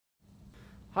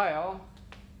Hi all,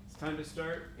 it's time to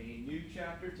start a new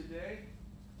chapter today.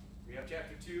 We have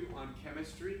chapter 2 on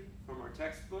chemistry from our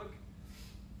textbook.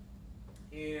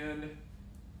 And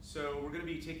so we're going to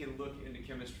be taking a look into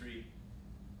chemistry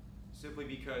simply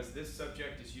because this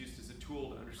subject is used as a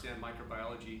tool to understand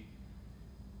microbiology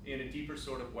in a deeper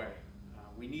sort of way.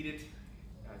 We need it.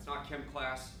 It's not chem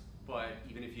class, but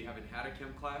even if you haven't had a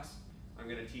chem class, I'm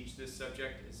going to teach this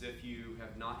subject as if you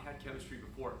have not had chemistry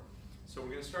before. So we're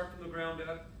going to start from the ground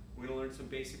up. We're going to learn some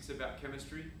basics about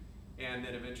chemistry and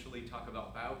then eventually talk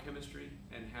about biochemistry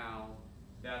and how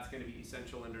that's going to be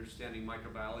essential in understanding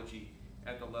microbiology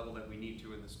at the level that we need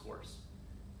to in this course.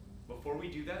 Before we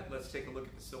do that, let's take a look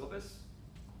at the syllabus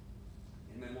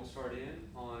and then we'll start in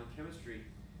on chemistry.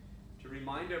 To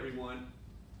remind everyone,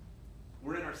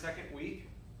 we're in our second week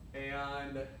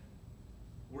and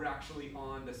we're actually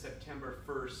on the September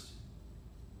 1st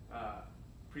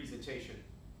presentation.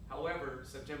 However,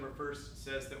 September 1st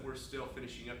says that we're still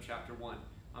finishing up chapter 1.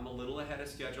 I'm a little ahead of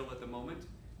schedule at the moment,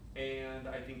 and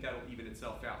I think that'll even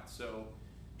itself out. So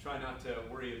try not to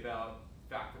worry about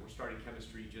the fact that we're starting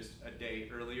chemistry just a day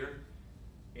earlier.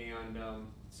 And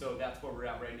so that's where we're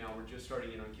at right now. We're just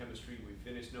starting in on chemistry. We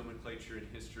finished nomenclature and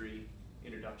history,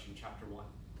 introduction, chapter 1.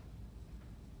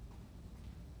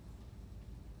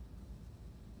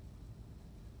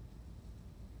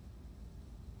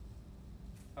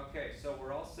 Okay, so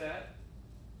we're all set.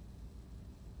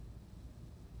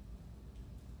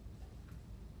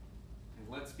 And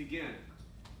let's begin.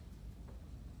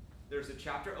 There's a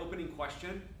chapter opening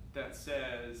question that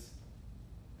says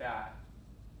that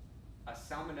a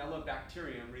salmonella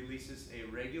bacterium releases a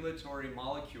regulatory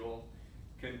molecule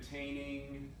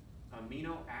containing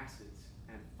amino acids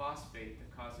and phosphate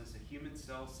that causes a human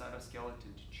cell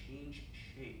cytoskeleton to change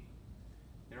shape,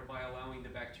 thereby allowing the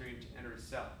bacterium to enter a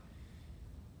cell.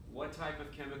 What type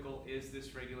of chemical is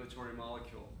this regulatory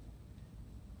molecule?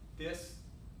 This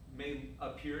may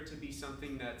appear to be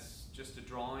something that's just a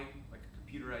drawing, like a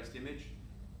computerized image,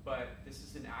 but this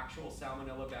is an actual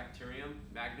salmonella bacterium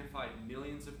magnified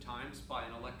millions of times by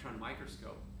an electron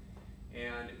microscope.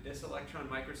 And this electron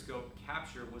microscope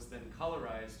capture was then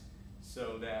colorized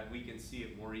so that we can see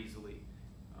it more easily.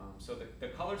 So the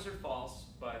colors are false,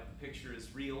 but the picture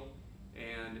is real,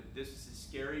 and this is a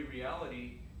scary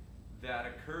reality that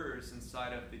occurs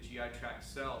inside of the GI tract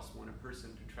cells when a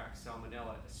person contracts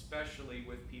salmonella, especially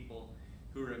with people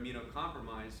who are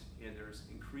immunocompromised, and there's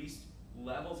increased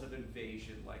levels of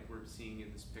invasion like we're seeing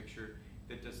in this picture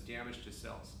that does damage to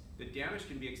cells. The damage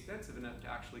can be extensive enough to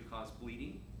actually cause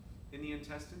bleeding in the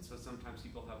intestines, so sometimes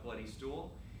people have bloody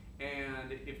stool,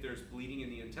 and if there's bleeding in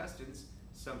the intestines,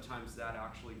 sometimes that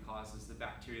actually causes the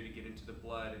bacteria to get into the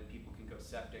blood and people can go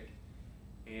septic.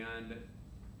 And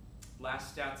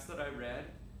last stats that I read,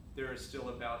 there are still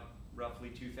about roughly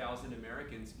 2,000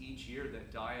 Americans each year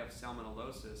that die of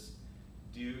salmonellosis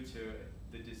due to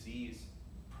the disease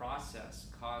process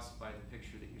caused by the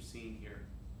picture that you're seeing here.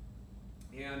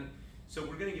 And so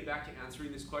we're going to get back to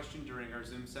answering this question during our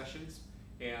Zoom sessions,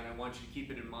 and I want you to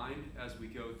keep it in mind as we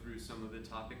go through some of the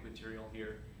topic material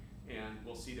here, and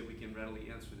we'll see that we can readily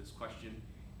answer this question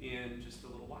in just a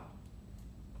little while.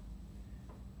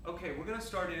 Okay, we're going to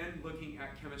start in looking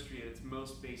at chemistry at its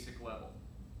most basic level.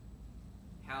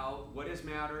 What is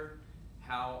matter?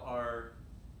 How are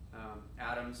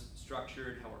atoms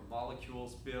structured? How are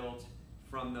molecules built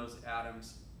from those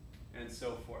atoms? And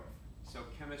so forth. So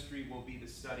chemistry will be the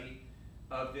study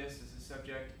of this as a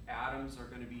subject. Atoms are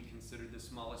going to be considered the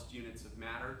smallest units of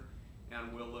matter,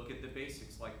 and we'll look at the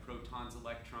basics like protons,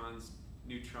 electrons,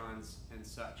 neutrons, and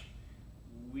such.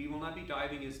 We will not be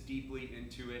diving as deeply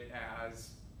into it as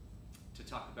to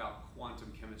talk about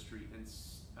quantum chemistry and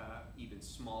even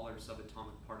smaller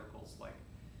subatomic particles like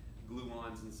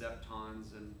gluons and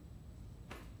zeptons and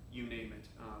you name it.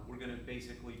 We're going to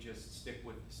basically just stick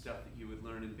with the stuff that you would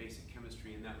learn in basic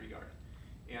chemistry in that regard.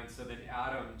 And so then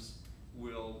atoms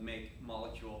will make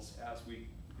molecules as we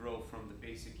grow from the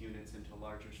basic units into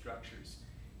larger structures.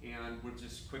 And we'll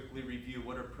just quickly review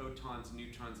what are protons,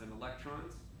 neutrons, and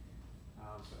electrons.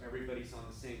 So everybody's on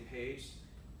the same page.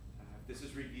 This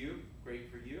is review,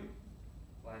 great for you.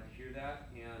 Glad to hear that.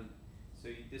 And so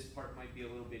this part might be a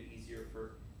little bit easier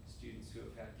for students who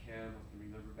have had chem. I can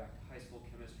remember back to high school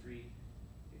chemistry,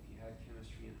 if you had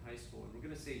chemistry in high school. And we're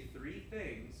going to say 3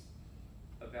 things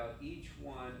about each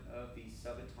one of these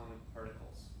subatomic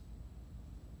particles.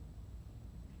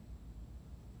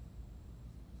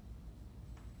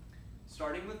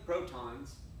 Starting with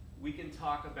protons, we can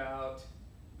talk about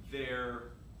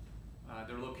their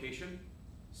location.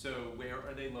 So where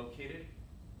are they located?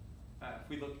 If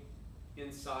we look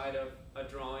inside of a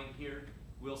drawing here,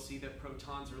 we'll see that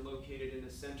protons are located in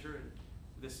the center, and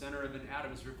the center of an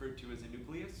atom is referred to as a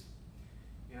nucleus.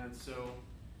 And so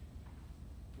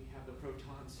we have the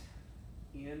protons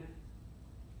in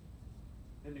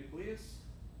the nucleus.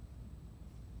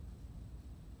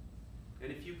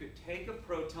 And if you could take a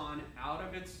proton out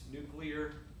of its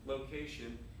nuclear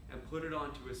location and put it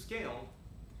onto a scale,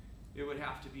 it would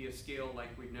have to be a scale like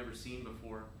we've never seen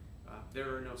before.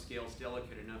 There are no scales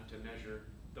delicate enough to measure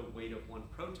the weight of one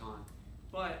proton,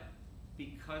 but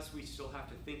because we still have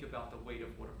to think about the weight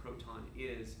of what a proton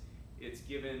is, it's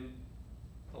given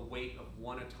a weight of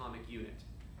 1 atomic unit.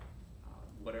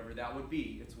 Whatever that would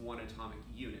be, it's 1 atomic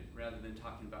unit, rather than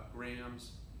talking about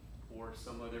grams or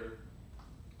some other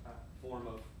form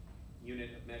of unit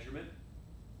of measurement.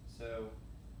 So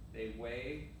they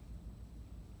weigh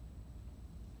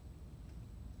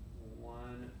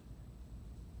 1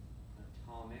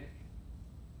 atomic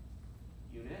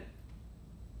unit.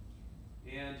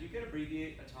 And you can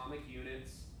abbreviate atomic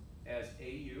units as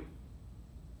AU.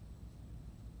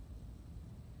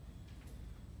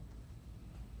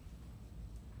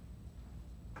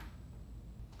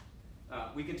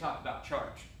 We can talk about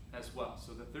charge as well.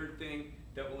 So the third thing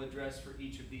that we'll address for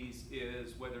each of these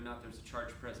is whether or not there's a charge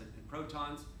present in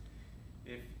protons.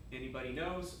 If anybody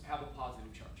knows, have a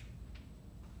positive charge.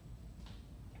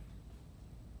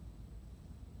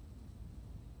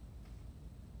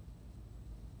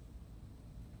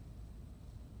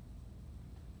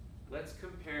 Let's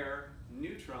compare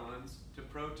neutrons to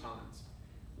protons.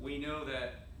 We know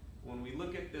that when we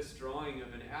look at this drawing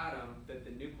of an atom, that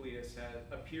the nucleus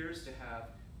appears to have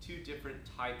 2 different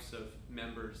types of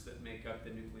members that make up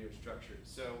the nuclear structure.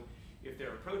 So if there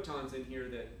are protons in here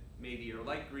that maybe are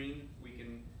light green, we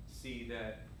can see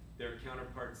that their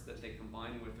counterparts that they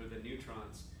combine with are the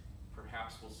neutrons.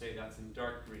 Perhaps we'll say that's in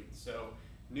dark green. So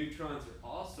neutrons are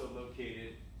also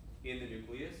located in the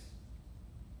nucleus.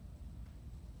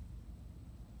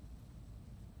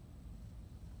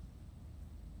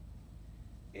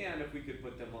 And if we could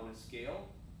put them on a scale,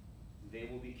 they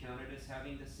will be counted as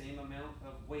having the same amount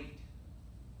of weight,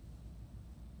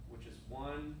 which is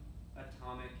 1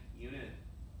 atomic unit.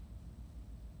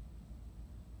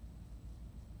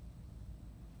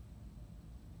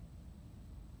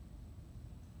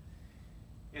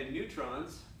 And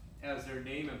neutrons, as their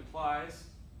name implies,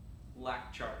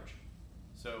 lack charge.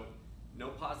 So no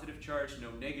positive charge,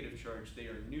 no negative charge, they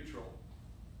are neutral.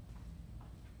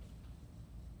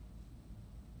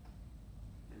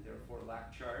 And therefore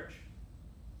lack charge.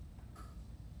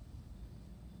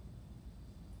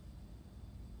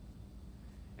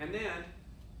 And then,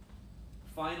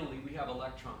 finally, we have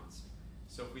electrons.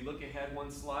 So if we look ahead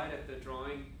one slide at the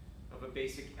drawing of a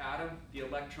basic atom, the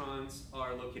electrons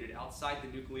are located outside the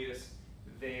nucleus.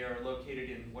 They are located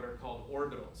in what are called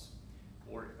orbitals,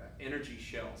 or energy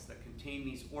shells that contain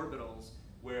these orbitals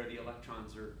where the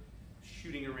electrons are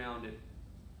shooting around at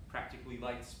practically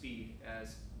light speed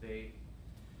as they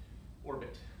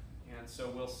orbit. And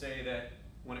so we'll say that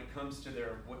when it comes to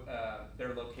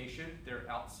their location, they're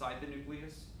outside the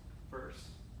nucleus first.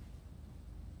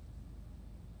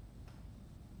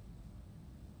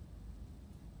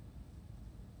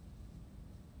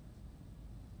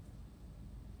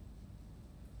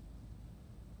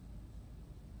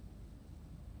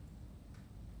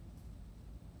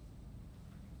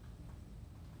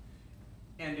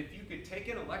 And if you could take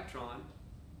an electron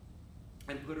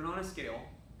and put it on a scale,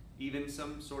 even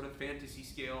some sort of fantasy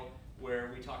scale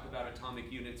where we talk about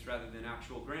atomic units rather than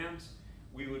actual grams,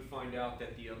 we would find out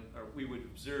that we would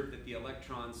observe that the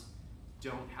electrons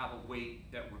don't have a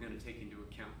weight that we're going to take into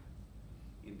account.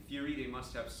 In theory, they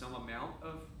must have some amount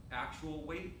of actual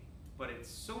weight, but it's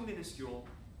so minuscule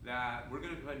that we're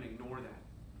going to go ahead and ignore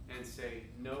that and say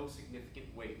no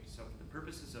significant weight. So for the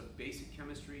purposes of basic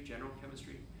chemistry, general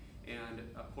chemistry, and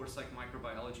a course like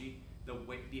microbiology,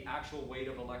 the actual weight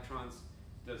of electrons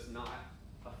does not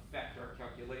affect our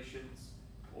calculations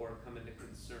or come into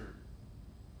concern.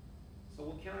 So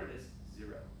we'll count it as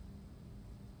 0.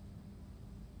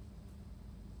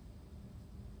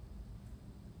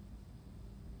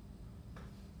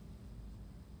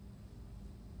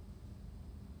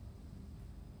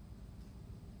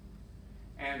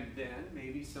 And then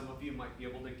maybe some of you might be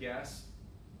able to guess,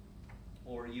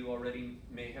 or you already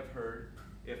may have heard,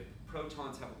 if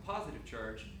protons have a positive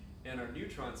charge and our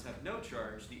neutrons have no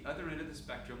charge, the other end of the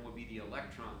spectrum will be the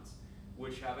electrons,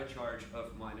 which have a charge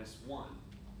of -1.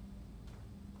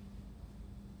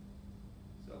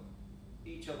 So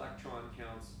each electron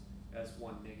counts as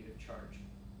 1 negative charge,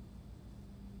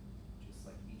 just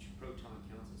like each proton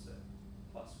counts as a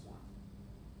 +1.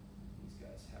 These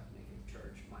guys have negative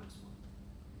charge, -1.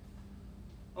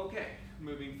 Okay,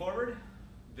 moving forward,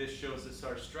 this shows us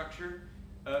our structure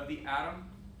of the atom,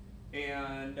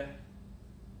 and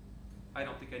I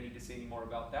don't think I need to say any more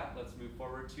about that. Let's move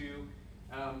forward to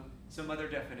some other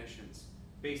definitions.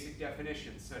 Basic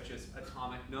definitions such as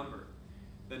atomic number.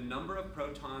 The number of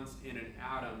protons in an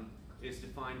atom is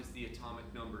defined as the atomic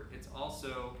number. It's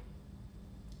also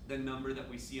the number that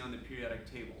we see on the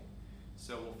periodic table.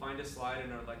 So we'll find a slide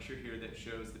in our lecture here that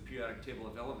shows the periodic table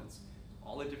of elements.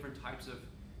 All the different types of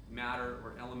matter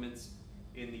or elements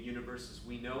in the universe as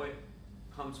we know it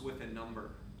comes with a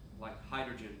number. Like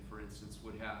hydrogen, for instance,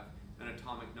 would have an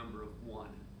atomic number of 1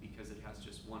 because it has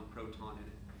just 1 proton in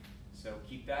it. So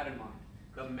keep that in mind.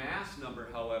 The mass number,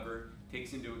 however,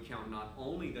 takes into account not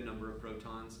only the number of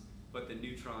protons, but the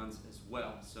neutrons as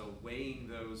well. So weighing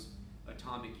those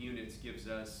atomic units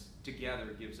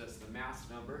together gives us the mass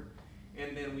number.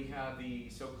 And then we have the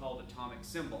so-called atomic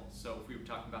symbol. So if we were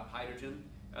talking about hydrogen,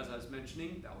 as I was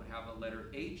mentioning, that would have a letter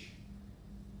H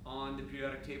on the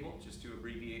periodic table, just to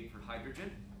abbreviate for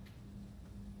hydrogen.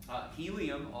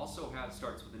 Helium also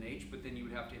starts with an H, but then you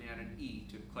would have to add an E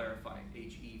to clarify,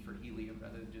 HE for helium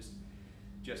rather than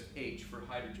just H for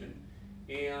hydrogen.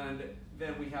 And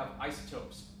then we have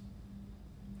isotopes.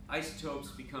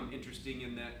 Isotopes become interesting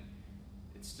in that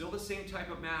it's still the same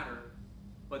type of matter,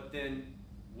 but then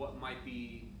what might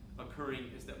be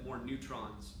occurring is that more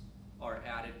neutrons are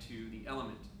added to the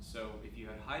element. So if you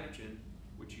had hydrogen,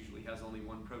 which usually has only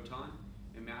 1 proton,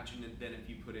 imagine it then if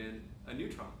you put in a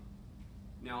neutron.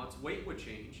 Now its weight would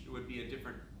change. It would be a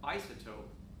different isotope,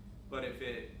 but if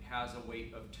it has a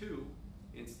weight of 2,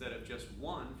 instead of just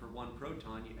 1 for 1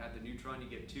 proton, you add the neutron, you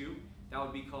get 2. That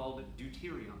would be called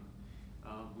deuterium.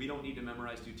 We don't need to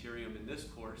memorize deuterium in this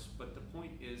course, but the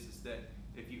point is that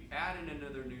if you add in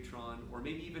another neutron, or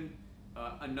maybe even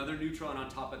another neutron on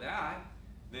top of that,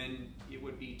 then it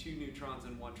would be 2 neutrons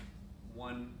and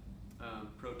one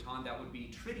proton. That would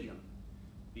be tritium,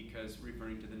 because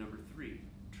referring to the number 3,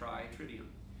 tritium.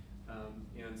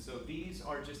 And so these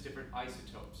are just different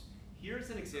isotopes. Here's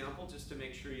an example, just to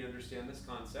make sure you understand this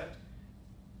concept,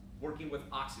 working with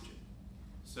oxygen.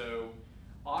 So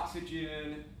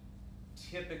oxygen,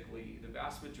 typically, the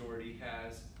vast majority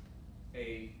has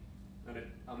a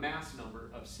mass number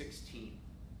of 16.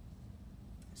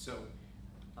 So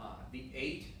the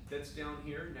 8 that's down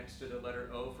here next to the letter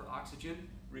O for oxygen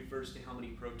refers to how many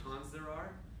protons there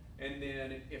are. And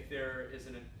then if there is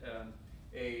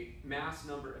a mass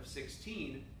number of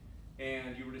 16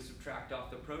 and you were to subtract off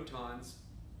the protons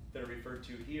that are referred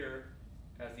to here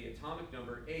as the atomic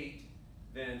number 8,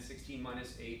 then 16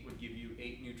 minus 8 would give you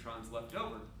 8 neutrons left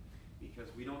over,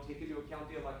 because we don't take into account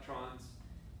the electrons.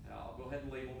 I'll go ahead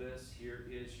and label this. Here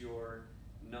is your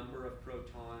number of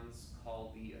protons,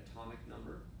 called the atomic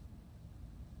number.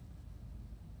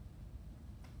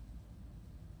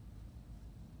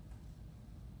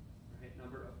 Right,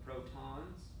 number of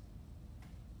protons.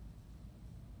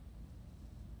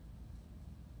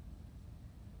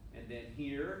 And then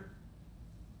here,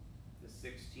 the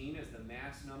 16 is the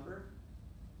mass number.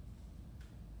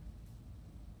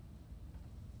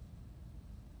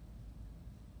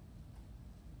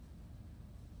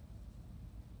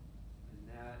 And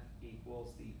that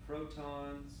equals the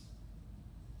protons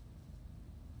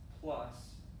plus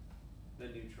the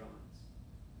neutrons.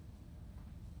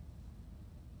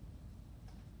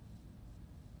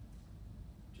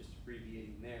 Just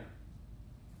abbreviating there.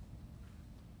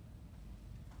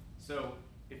 So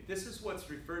if this is what's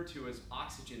referred to as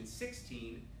oxygen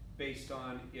 16, based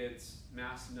on its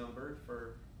mass number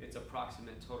for its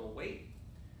approximate total weight,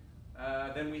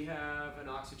 then we have an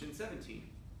oxygen 17,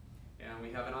 and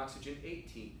we have an oxygen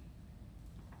 18.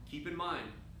 Keep in mind,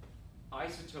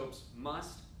 isotopes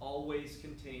must always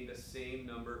contain the same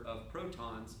number of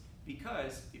protons,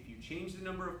 because if you change the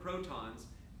number of protons,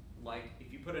 like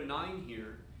if you put a 9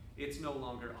 here, it's no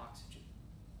longer oxygen.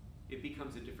 It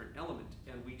becomes a different element,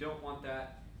 and we don't want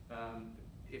that.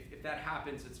 If that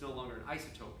happens, it's no longer an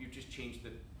isotope. You just change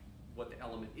what the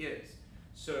element is.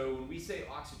 So when we say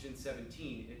oxygen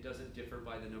 17, it doesn't differ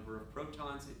by the number of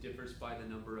protons. It differs by the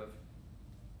number of,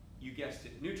 you guessed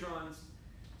it, neutrons.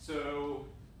 So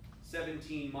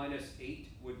 17 minus 8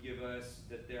 would give us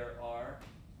that there are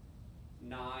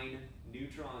 9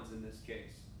 neutrons in this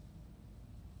case.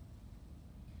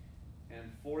 And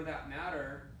for that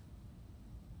matter,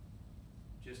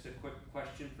 just a quick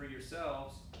question for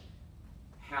yourselves,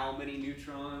 how many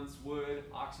neutrons would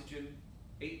oxygen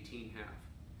 18 have?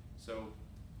 So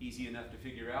easy enough to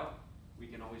figure out. We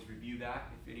can always review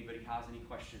that if anybody has any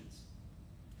questions.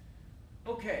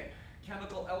 Okay,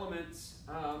 chemical elements,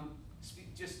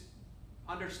 just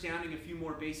understanding a few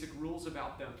more basic rules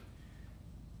about them.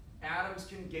 Atoms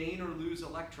can gain or lose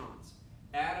electrons.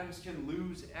 Atoms can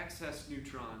lose excess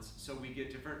neutrons, so we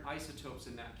get different isotopes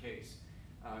in that case.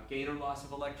 Gain or loss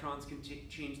of electrons can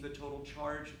change the total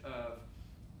charge of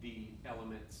the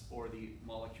elements or the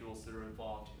molecules that are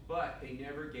involved, but they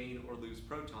never gain or lose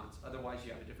protons. Otherwise,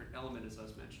 you have a different element, as I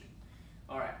was mentioning.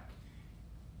 All right,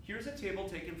 here's a table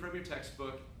taken from your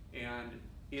textbook, and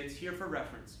it's here for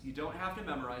reference. You don't have to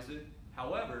memorize it.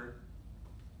 However,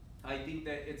 I think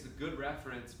that it's a good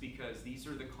reference because these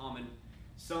are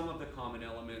some of the common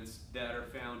elements that are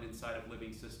found inside of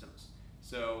living systems.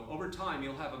 So over time,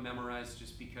 you'll have them memorized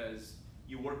just because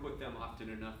you work with them often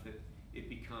enough that it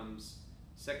becomes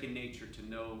second nature to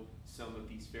know some of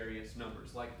these various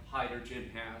numbers. Like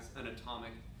hydrogen has an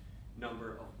atomic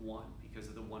number of 1 because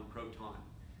of the 1 proton.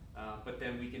 But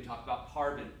then we can talk about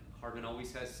carbon. Carbon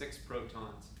always has 6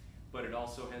 protons, but it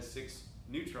also has 6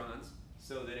 neutrons,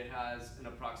 so that it has an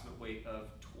approximate weight of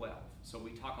 12. So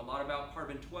we talk a lot about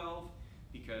carbon-12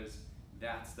 because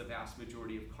that's the vast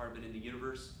majority of carbon in the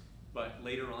universe. But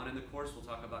later on in the course, we'll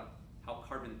talk about how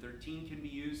carbon-13 can be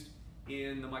used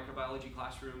in the microbiology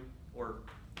classroom or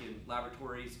in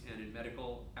laboratories and in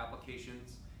medical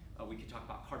applications. We can talk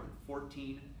about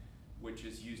carbon-14, which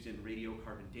is used in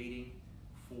radiocarbon dating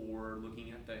for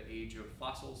looking at the age of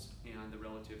fossils and the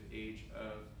relative age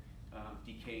of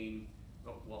decaying,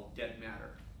 well, dead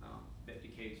matter that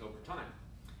decays over time.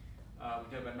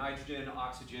 We talk about nitrogen,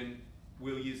 oxygen.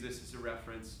 We'll use this as a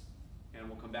reference, and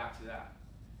we'll come back to that.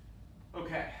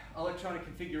 Okay, electronic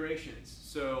configurations.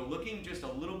 So looking just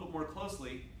a little bit more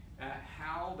closely at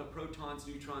how the protons,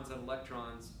 neutrons, and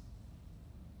electrons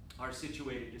are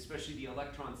situated, especially the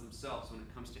electrons themselves when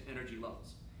it comes to energy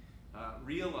levels.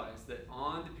 Realize that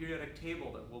on the periodic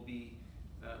table that we'll be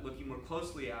looking more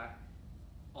closely at,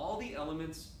 all the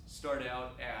elements start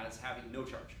out as having no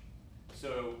charge.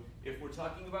 So if we're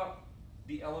talking about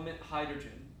the element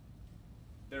hydrogen,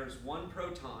 there's 1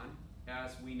 proton,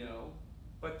 as we know,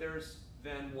 but there's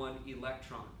then 1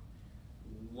 electron.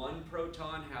 1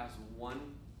 proton has 1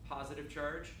 positive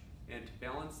charge, and to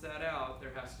balance that out,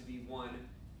 there has to be 1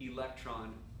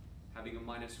 electron having a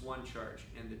 -1 charge,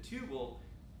 and the 2 will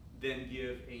then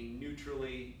give a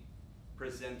neutrally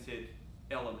presented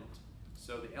element.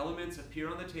 So the elements appear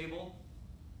on the table,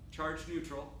 charged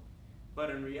neutral, but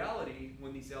in reality,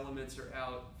 when these elements are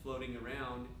out floating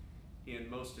around in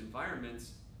most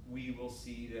environments, we will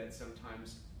see that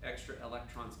sometimes extra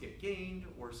electrons get gained,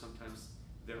 or sometimes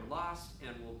they're lost,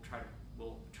 and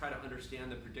we'll try to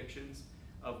understand the predictions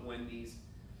of when these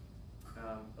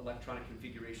electronic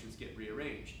configurations get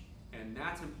rearranged. And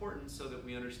that's important so that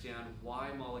we understand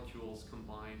why molecules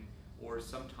combine, or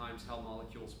sometimes how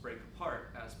molecules break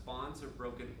apart. As bonds are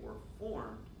broken or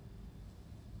formed,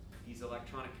 these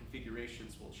electronic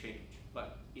configurations will change.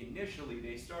 But initially,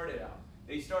 they start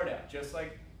out just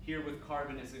like here with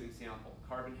carbon as an example.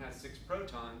 Carbon has 6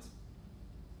 protons,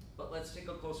 but let's take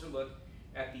a closer look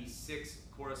at these 6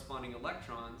 corresponding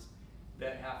electrons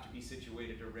that have to be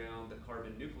situated around the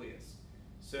carbon nucleus.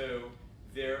 So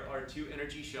there are 2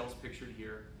 energy shells pictured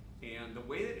here, and the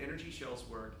way that energy shells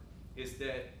work is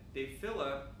that they fill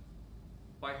up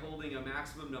by holding a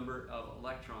maximum number of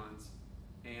electrons,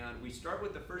 and we start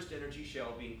with the first energy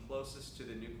shell being closest to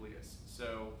the nucleus.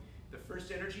 So the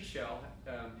first energy shell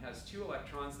has 2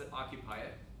 electrons that occupy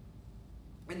it,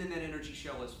 and then that energy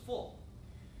shell is full.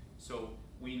 So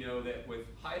we know that with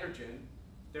hydrogen,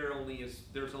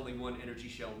 there's only 1 energy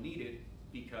shell needed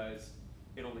because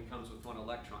it only comes with 1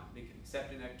 electron. They can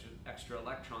accept an extra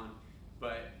electron,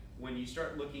 but when you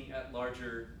start looking at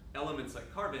larger elements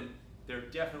like carbon, there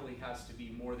definitely has to be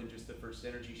more than just the first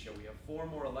energy shell. We have 4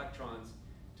 more electrons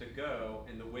to go,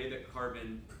 and the way that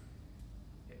carbon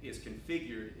is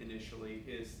configured initially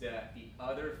is that the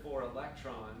other 4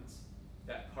 electrons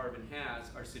that carbon has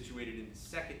are situated in the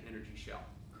second energy shell.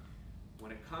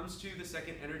 When it comes to the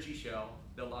second energy shell,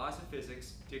 the laws of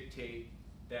physics dictate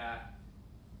that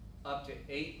up to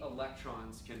 8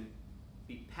 electrons can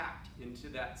be packed into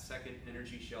that second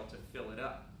energy shell to fill it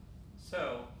up.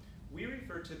 So we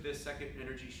refer to this second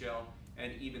energy shell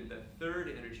and even the third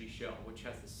energy shell, which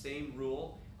has the same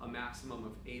rule, a maximum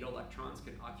of 8 electrons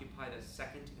can occupy the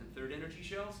second and third energy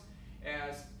shells,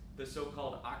 as the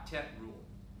so-called octet rule.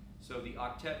 So the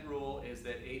octet rule is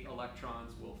that 8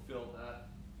 electrons will fill up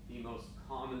the most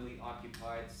commonly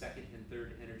occupied second and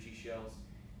third energy shells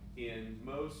in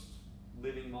most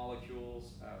living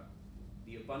molecules.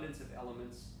 The abundance of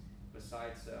elements,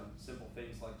 besides simple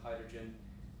things like hydrogen,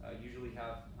 usually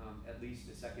have at least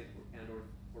a second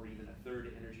or even a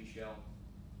third energy shell,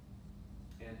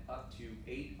 and up to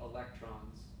 8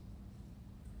 electrons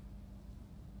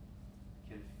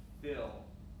can fill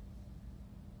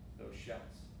those shells.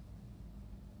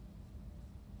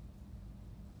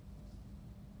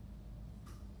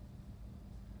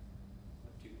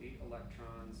 Up to 8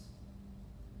 electrons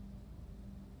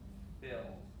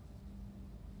fill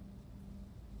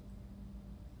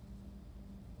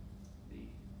the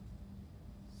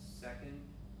second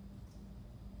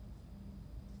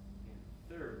and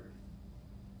third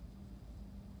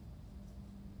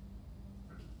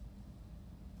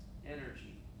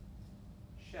energy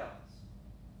shells.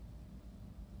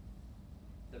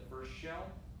 The first shell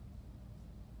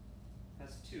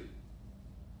has 2.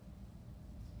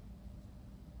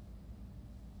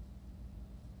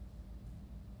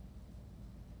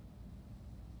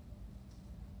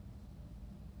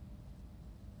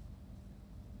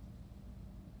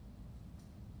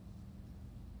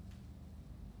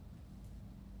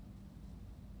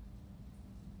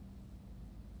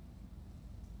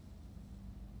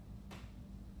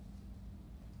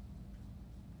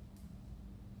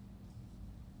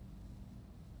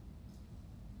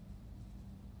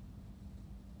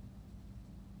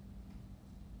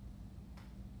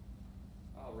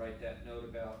 I'll write that note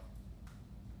about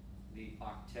the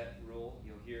octet rule.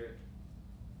 You'll hear it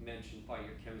mentioned by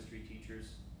your chemistry teachers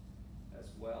as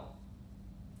well.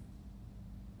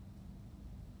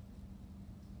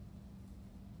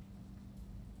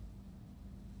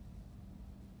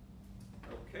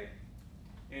 Okay,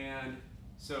 and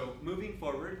so moving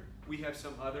forward, we have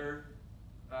some other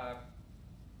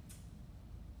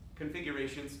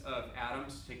configurations of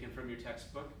atoms taken from your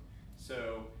textbook.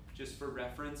 So just for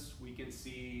reference, we can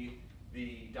see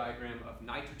the diagram of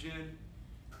nitrogen,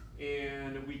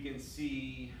 and we can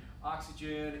see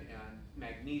oxygen and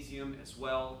magnesium as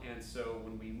well. And so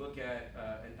when we look at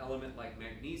an element like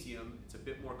magnesium, it's a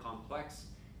bit more complex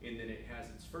in that it has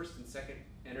its first and second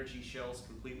energy shells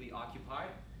completely occupied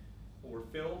or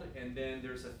filled, and then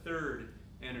there's a third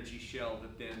energy shell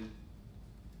that then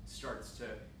starts to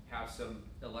have some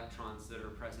electrons that are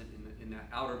present in that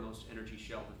outermost energy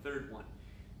shell, the third one.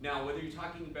 Now, whether you're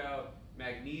talking about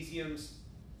magnesium's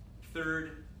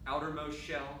third outermost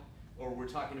shell, or we're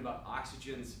talking about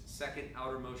oxygen's second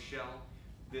outermost shell,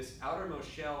 this outermost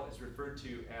shell is referred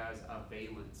to as a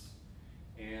valence.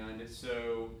 And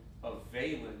so a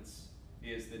valence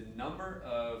is the number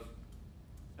of,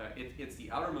 it's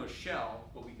the outermost shell,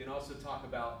 but we can also talk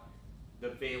about the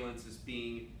valence as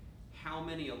being how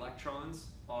many electrons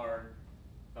are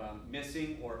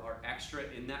missing or are extra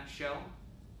in that shell,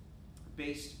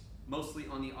 based mostly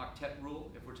on the octet rule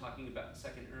if we're talking about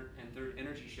second and third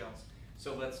energy shells.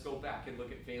 So let's go back and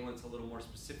look at valence a little more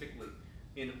specifically.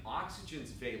 In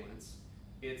oxygen's valence,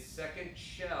 its second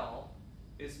shell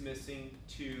is missing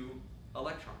 2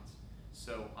 electrons.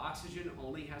 So oxygen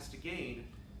only has to gain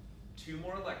 2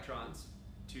 more electrons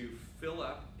to fill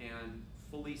up and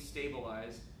fully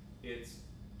stabilize its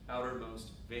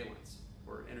outermost valence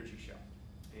or energy shell.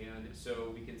 And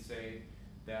so we can say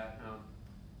that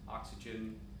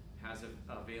oxygen has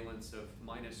a valence of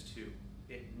 -2.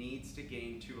 It needs to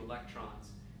gain 2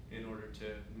 electrons in order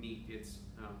to meet its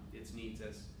needs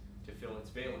to fill its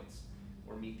valence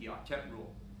or meet the octet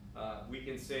rule. We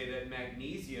can say that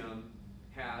magnesium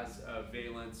has a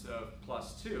valence of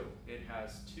 +2. It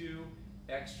has 2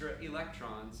 extra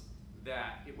electrons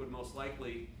that it would most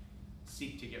likely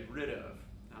seek to get rid of.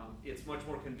 It's much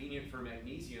more convenient for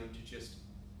magnesium to just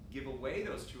give away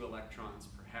those 2 electrons,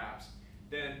 perhaps,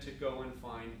 than to go and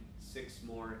find 6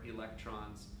 more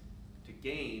electrons to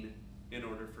gain in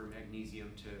order for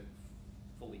magnesium to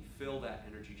fully fill that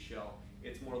energy shell.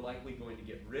 It's more likely going to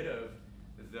get rid of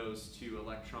those 2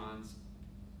 electrons,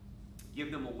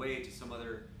 give them away to some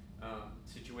other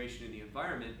situation in the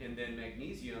environment, and then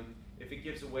magnesium, if it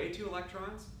gives away 2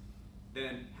 electrons,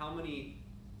 then how many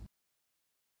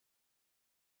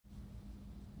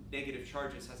negative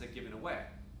charges has it given away?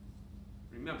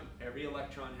 Remember, every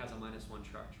electron has a -1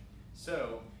 charge.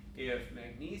 So if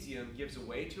magnesium gives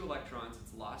away 2 electrons,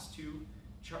 it's lost 2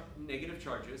 negative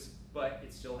charges, but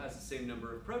it still has the same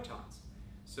number of protons.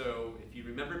 So if you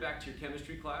remember back to your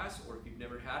chemistry class, or if you've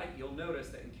never had it, you'll notice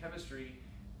that in chemistry,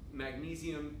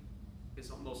 magnesium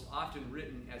is most often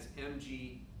written as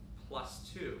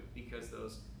Mg+2 because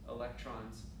those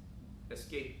electrons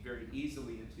escape very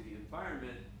easily into the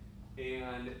environment.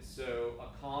 And so a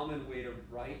common way to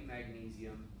write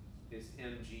magnesium is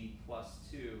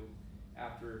Mg+2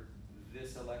 after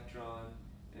this electron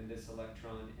and this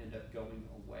electron end up going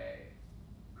away,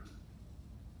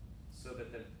 so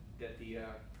that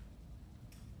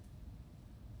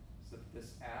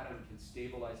this atom can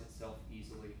stabilize itself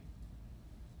easily.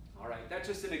 All right, that's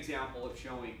just an example of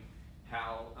showing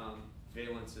how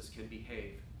valences can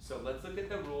behave. So let's look at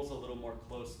the rules a little more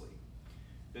closely.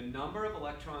 The number of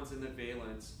electrons in the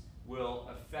valence will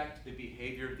affect the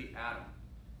behavior of the atom.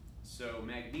 So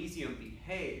magnesium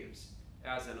behaves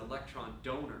as an electron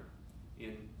donor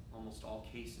in almost all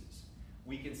cases.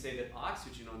 We can say that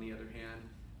oxygen, on the other hand,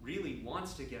 really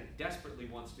desperately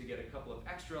wants to get a couple of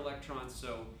extra electrons,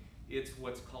 so it's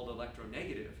what's called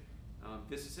electronegative.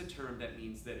 This is a term that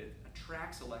means that it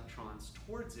attracts electrons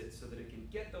towards it so that it can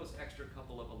get those extra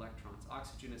couple of electrons.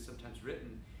 Oxygen is sometimes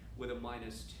written with a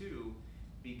 -2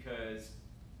 because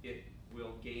it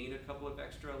will gain a couple of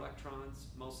extra electrons,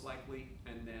 most likely,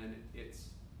 and then it's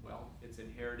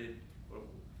inherited or will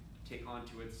take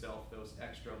onto itself those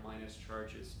extra minus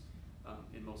charges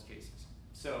in most cases.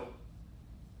 So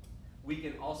we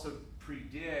can also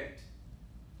predict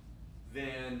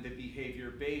then the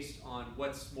behavior based on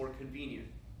what's more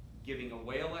convenient, giving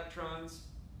away electrons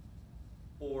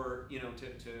or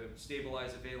to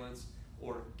stabilize a valence,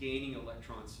 or gaining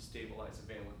electrons to stabilize a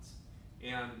valence.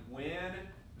 And when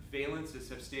valences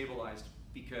have stabilized,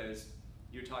 because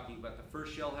you're talking about the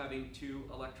first shell having 2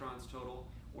 electrons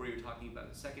total, or you're talking about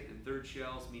the second and third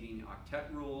shells meeting the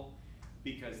octet rule,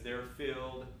 because they're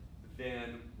filled,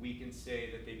 then we can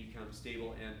say that they become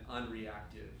stable and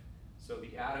unreactive. So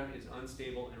the atom is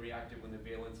unstable and reactive when the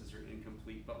valences are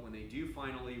incomplete, but when they do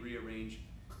finally rearrange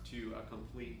to a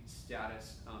complete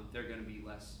status, they're going to be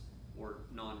less or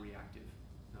non-reactive.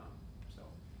 So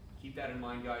keep that in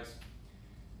mind, guys.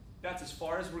 That's as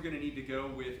far as we're going to need to go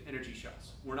with energy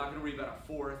shells. We're not going to worry about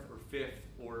a 4th or 5th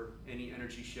or any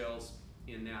energy shells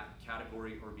in that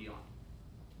category or beyond.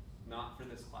 Not for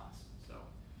this class. So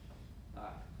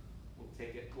we'll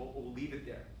take it, we'll leave it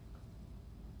there.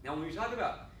 Now when we talk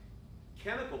about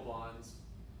chemical bonds,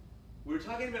 we're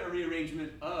talking about a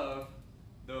rearrangement of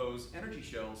those energy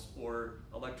shells or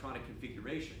electronic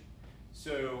configuration.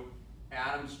 So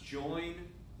atoms join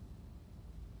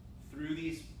through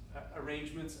these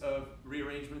rearrangements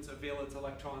of valence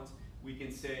electrons. We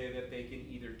can say that they can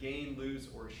either gain, lose,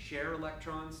 or share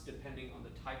electrons depending on the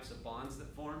types of bonds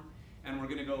that form. And we're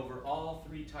going to go over all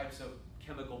 3 types of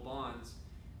chemical bonds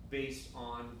based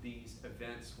on these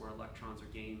events where electrons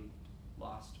are gained,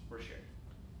 lost, or shared.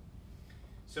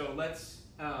 So let's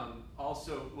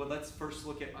let's first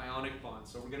look at ionic bonds.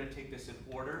 So we're going to take this in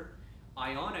order.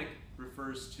 Ionic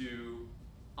refers to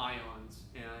ions,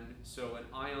 and so an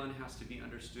ion has to be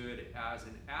understood as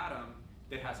an atom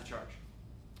that has a charge,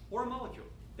 or a molecule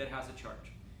that has a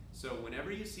charge. So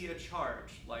whenever you see a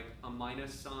charge, like a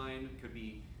minus sign, could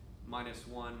be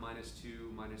 -1,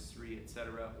 -2, -3,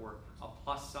 etc., or a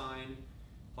plus sign,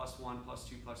 +1,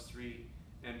 +2, +3,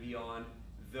 and beyond,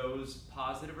 those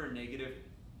positive or negative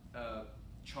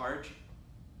charge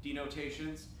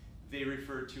denotations, they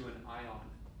refer to an ion,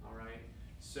 all right?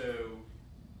 So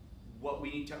what we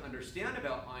need to understand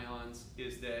about ions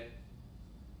is that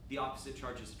the opposite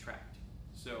charges attract.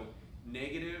 So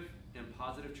negative and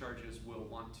positive charges will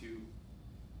want to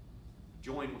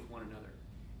join with one another.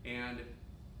 And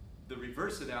the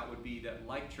reverse of that would be that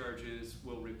like charges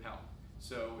will repel.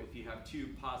 So if you have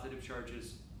 2 positive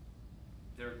charges,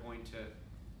 they're going to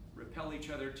repel each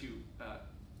other.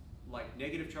 Like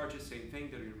negative charges, same thing,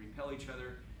 they're going to repel each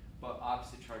other, but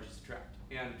opposite charges attract.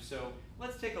 And so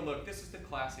let's take a look. This is the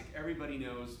classic. Everybody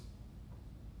knows,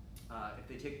 if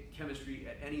they take chemistry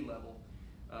at any level,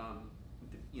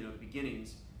 the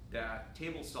beginnings, that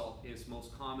table salt is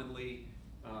most commonly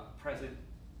present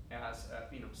as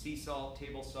sea salt,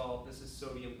 table salt. This is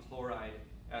sodium chloride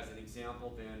as an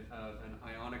example then of an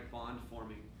ionic bond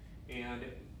forming. And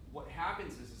what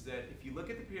happens is that if you look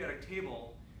at the periodic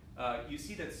table, you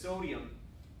see that sodium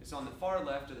is on the far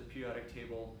left of the periodic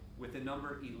table with the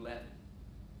number 11.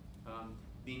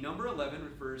 The number 11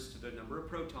 refers to the number of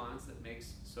protons that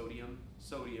makes sodium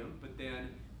sodium, but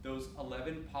then those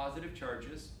 11 positive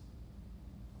charges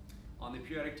on the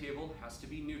periodic table has to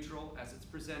be neutral as it's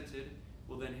presented.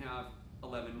 We'll then have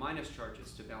 11 minus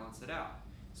charges to balance it out.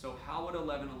 So how would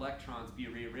 11 electrons be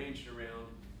rearranged around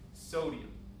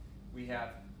sodium? We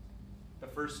have the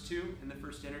first 2 in the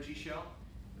first energy shell.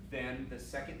 Then the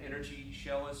second energy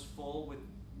shell is full with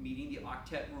meeting the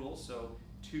octet rule. So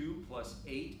 2 plus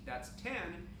 8, that's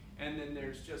 10. And then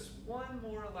there's just 1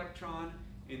 more electron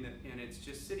and it's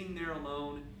just sitting there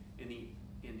alone in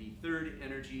the third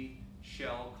energy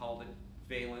shell, called it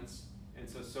valence. And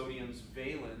so sodium's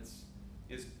valence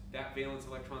is that valence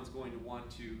electron is going to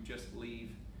want to just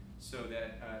leave so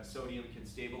that sodium can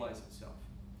stabilize itself.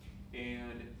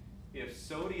 And if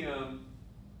sodium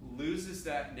loses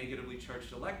that negatively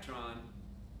charged electron,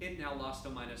 it now lost a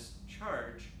minus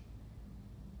charge.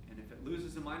 And if it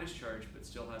loses a minus charge but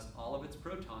still has all of its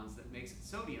protons that makes it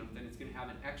sodium, then it's going to have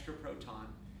an extra proton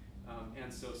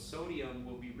And so sodium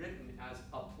will be written as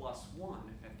a +1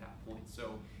 at that point.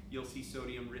 So you'll see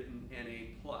sodium written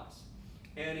Na+.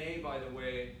 Na, by the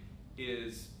way,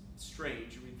 is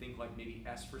strange. We'd think like maybe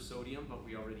S for sodium, but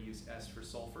we already use S for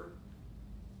sulfur.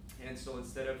 And so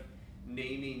instead of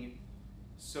naming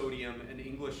sodium an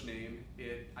English name,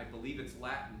 I believe it's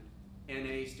Latin.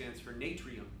 Na stands for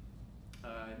natrium.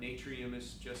 Natrium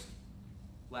is just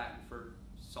Latin for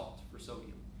salt, for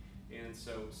sodium. And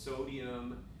so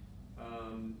sodium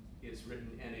is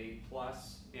written Na+,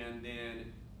 and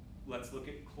then let's look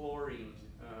at chlorine.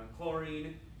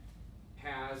 Chlorine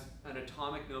has an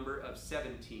atomic number of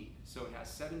 17. So it has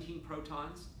 17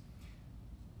 protons,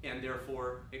 and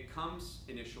therefore it comes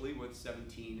initially with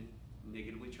 17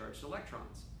 negatively charged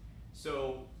electrons.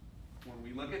 So when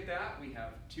we look at that, we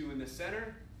have 2 in the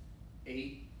center,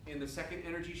 8 in the second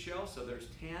energy shell, so there's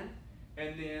 10,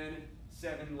 and then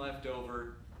 7 left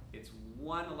over. It's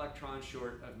 1 electron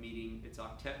short of meeting its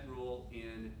octet rule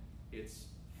in its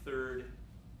third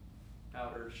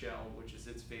outer shell, which is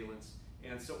its valence.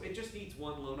 And so it just needs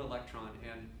 1 lone electron,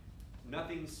 and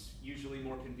nothing's usually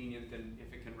more convenient than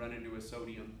if it can run into a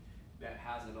sodium that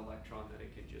has an electron that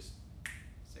it can just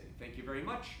say, thank you very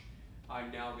much.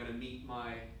 I'm now going to meet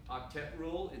my octet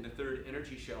rule in the third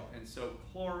energy shell. And so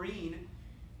chlorine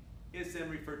is then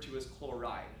referred to as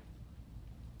chloride.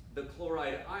 The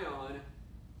chloride ion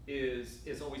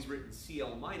is always written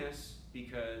Cl-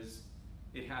 because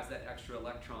it has that extra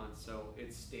electron, so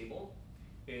it's stable,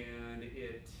 and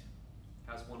it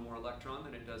has 1 more electron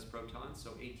than it does protons,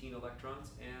 so 18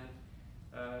 electrons and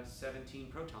 17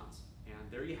 protons. And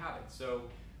there you have it. So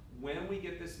when we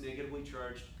get this negatively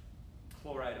charged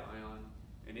chloride ion,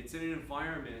 and it's in an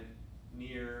environment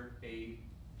near a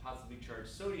positively charged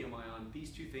sodium ion,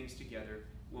 these 2 things together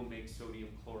will make sodium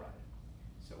chloride.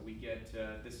 So we get,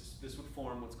 this would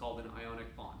form what's called an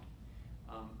ionic bond.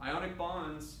 Ionic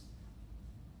bonds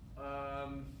are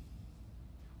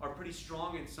pretty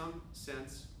strong in some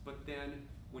sense, but then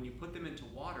when you put them into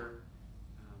water,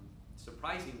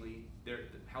 surprisingly,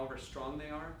 however strong they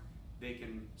are, they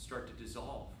can start to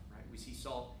dissolve, right? We see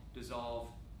salt dissolve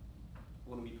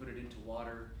when we put it into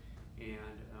water, and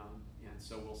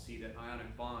so we'll see that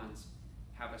ionic bonds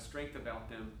have a strength about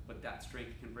them, but that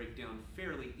strength can break down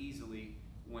fairly easily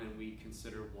when we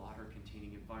consider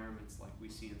water-containing environments like we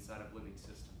see inside of living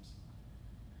systems.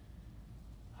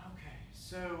 Okay,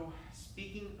 so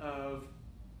speaking of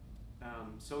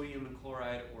sodium and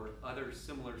chloride or other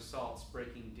similar salts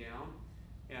breaking down,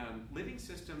 living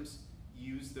systems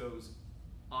use those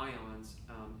ions,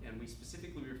 and we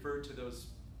specifically refer to those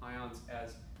ions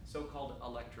as so-called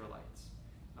electrolytes.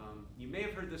 You may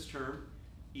have heard this term,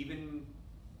 even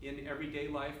in everyday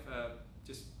life.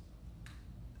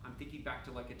 I'm thinking back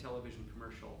to like a television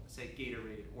commercial, say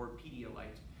Gatorade or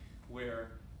Pedialyte,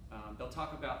 where they'll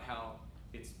talk about how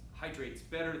it hydrates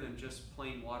better than just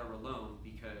plain water alone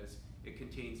because it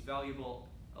contains valuable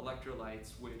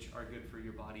electrolytes which are good for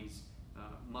your body's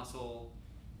muscle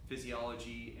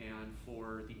physiology and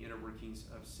for the inner workings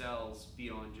of cells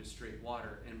beyond just straight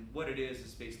water. And what it is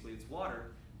basically it's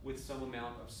water with some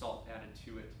amount of salt added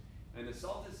to it. And the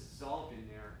salt is dissolved in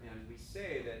there, and we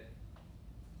say that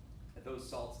those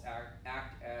salts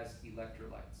act as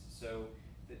electrolytes. So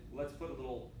let's put a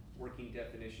little working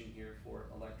definition here for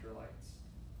electrolytes.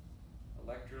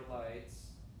 Electrolytes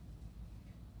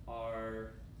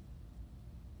are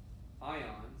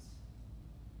ions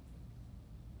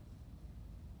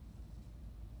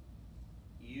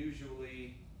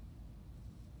usually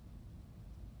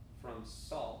from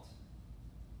salt,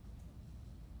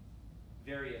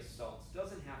 various salts.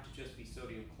 Doesn't have to just be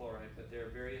sodium chloride, but there are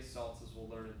various salts, as we'll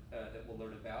learn that we'll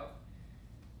learn about,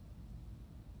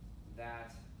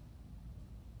 that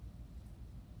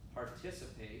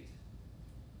participate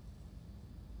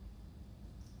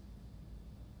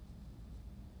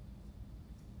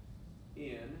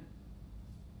in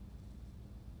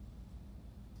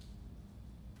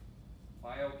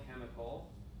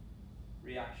biochemical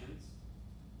reactions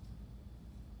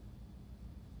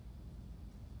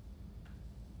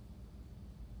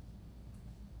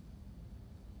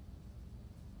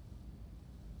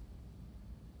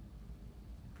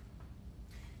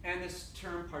and this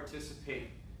term participate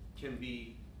can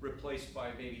be replaced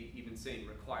by maybe even saying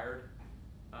required.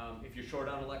 If you're short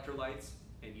on electrolytes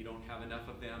and you don't have enough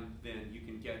of them, then you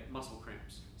can get muscle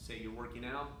cramps. Say you're working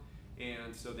out,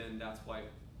 and so then that's why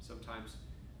sometimes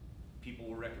people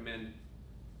will recommend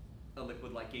a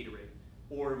liquid like Gatorade.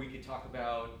 Or we could talk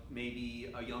about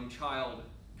maybe a young child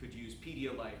could use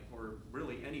Pedialyte, or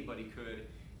really anybody could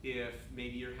if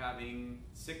maybe you're having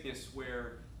sickness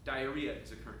where diarrhea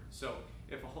is occurring. So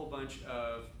if a whole bunch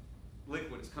of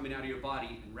liquid is coming out of your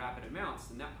body in rapid amounts,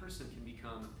 then that person can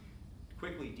become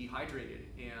quickly dehydrated.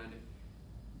 And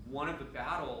one of the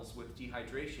battles with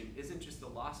dehydration isn't just the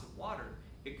loss of water,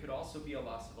 it could also be a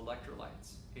loss of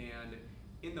electrolytes. And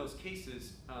in those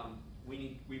cases,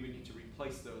 we would need to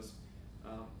replace those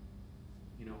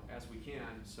as we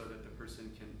can, so that the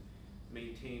person can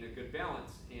maintain a good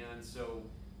balance. And so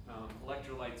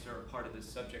electrolytes are a part of this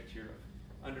subject here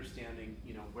of understanding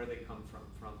where they come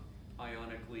from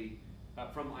ionic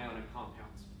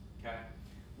compounds. Okay,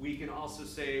 we can also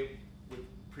say, with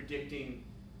predicting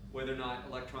whether or not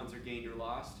electrons are gained or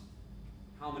lost,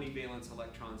 how many valence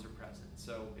electrons are present.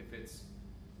 So if it's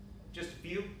just a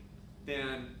few,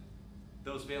 then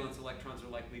those valence electrons are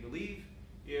likely to leave.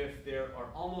 If there are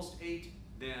almost 8,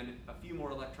 then a few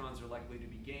more electrons are likely to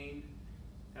be gained.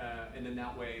 And then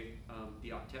that way the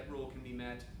octet rule can be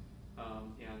met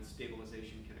and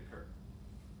stabilization can occur.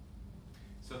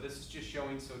 So this is just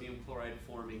showing sodium chloride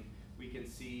forming. We can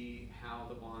see how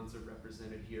the bonds are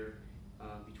represented here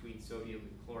between sodium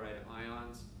and chloride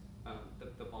ions.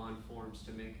 The bond forms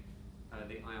to make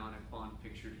the ionic bond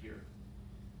pictured here.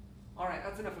 All right,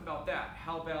 that's enough about that.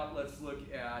 How about let's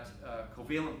look at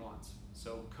covalent bonds.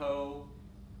 So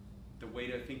the way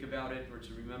to think about it or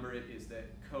to remember it is that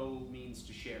co means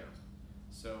to share.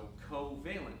 So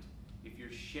covalent, if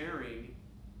you're sharing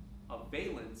a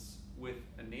valence with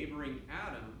a neighboring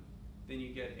atom, then you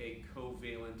get a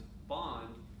covalent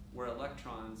bond where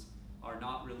electrons are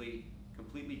not really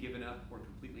completely given up or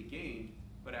completely gained,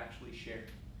 but actually shared.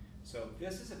 So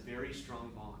this is a very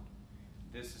strong bond.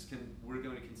 We're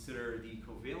going to consider the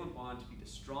covalent bond to be the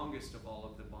strongest of all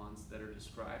of the bonds that are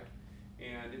described.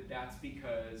 And that's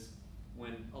because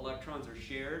when electrons are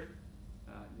shared,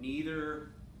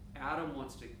 neither atom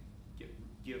wants to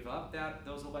give up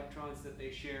those electrons that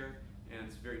they share, and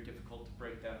it's very difficult to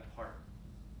break that apart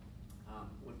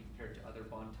when compared to other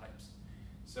bond types.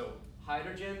 So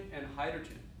hydrogen and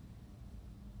hydrogen,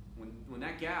 when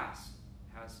that gas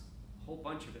has a whole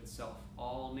bunch of itself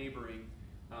all neighboring,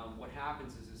 what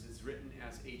happens is it's written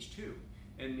as H2.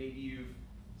 And maybe you've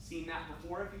seen that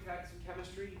before if you've had some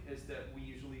chemistry, is that we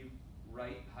usually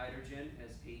write hydrogen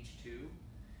as H2.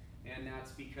 And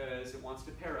that's because it wants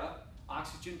to pair up.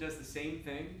 Oxygen does the same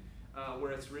thing,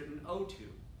 where it's written O2.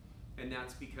 And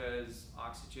that's because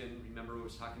oxygen, remember we were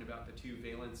talking about the 2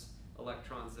 valence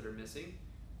electrons that are missing.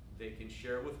 They can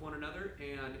share with one another.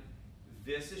 And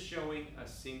this is showing a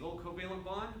single covalent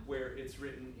bond where it's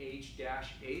written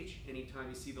H-H. Anytime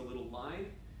you see the little line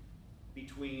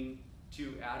between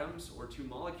 2 atoms or 2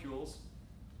 molecules,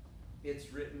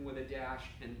 it's written with a dash,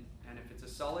 and if it's a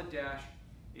solid dash,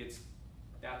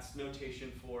 that's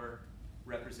notation for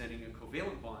representing a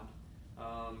covalent bond.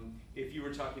 If you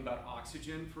were talking about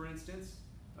oxygen, for instance,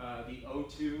 the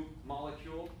O2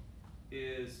 molecule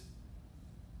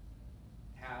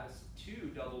has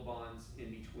 2 double bonds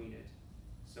in between it.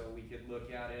 So we could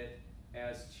look at it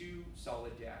as 2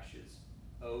 solid dashes,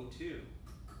 O2,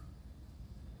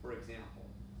 for example.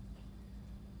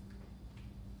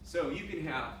 So you can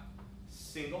have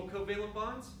single covalent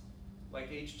bonds,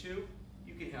 like H2.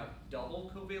 You can have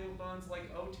double covalent bonds, like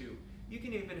O2. You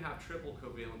can even have triple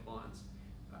covalent bonds.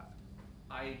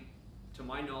 To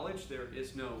my knowledge, there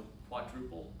is no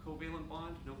quadruple covalent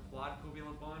bond, no quad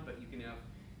covalent bond, but you can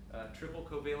have triple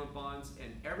covalent bonds,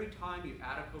 and every time you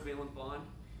add a covalent bond,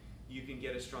 you can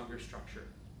get a stronger structure.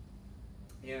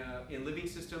 In living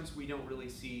systems, we don't really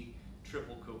see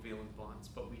triple covalent bonds,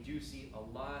 but we do see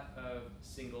a lot of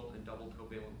single and double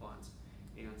covalent bonds.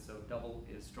 And so double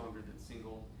is stronger than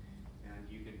single, and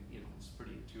you can, it's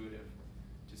pretty intuitive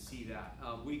to see that.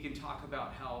 We can talk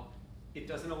about how it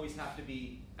doesn't always have to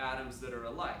be atoms that are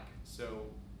alike. So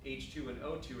H2 and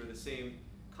O2 are the same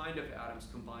kind of atoms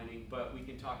combining, but we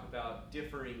can talk about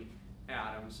differing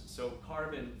atoms. So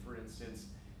carbon, for instance,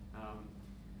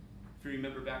 if you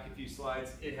remember back a few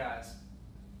slides, it has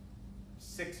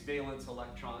 6 valence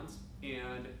electrons,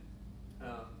 and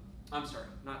I'm sorry,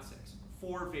 not 6,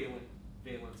 4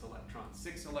 valence electrons,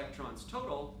 6 electrons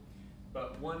total,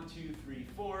 but 1, 2, 3,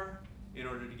 4. In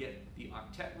order to get the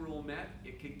octet rule met,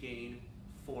 it could gain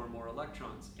 4 more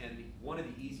electrons. And one of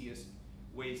the easiest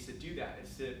ways to do that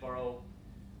is to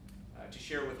to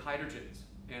share with hydrogens.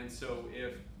 And so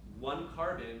if one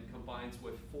carbon combines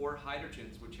with 4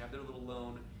 hydrogens, which have their little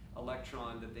lone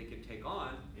electron that they can take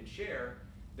on and share,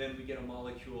 then we get a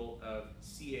molecule of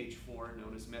CH4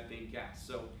 known as methane gas.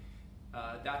 So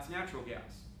that's natural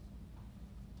gas.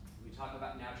 We talk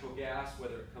about natural gas,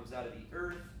 whether it comes out of the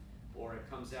earth or it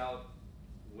comes out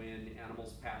when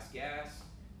animals pass gas.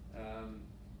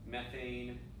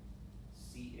 Methane,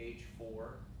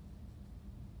 CH4.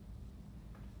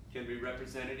 can be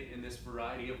represented in this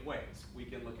variety of ways. We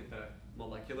can look at the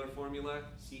molecular formula,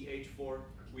 CH4.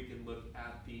 We can look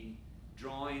at the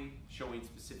drawing showing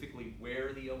specifically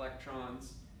where the electron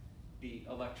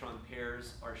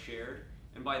pairs are shared.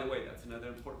 And by the way, that's another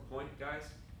important point, guys.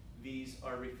 These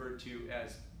are referred to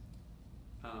as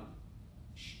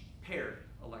paired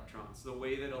electrons. The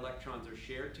way that electrons are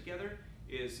shared together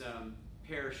is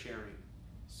pair sharing.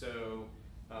 So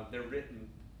they're written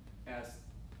as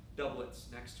doublets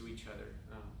next to each other.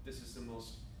 This is the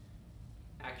most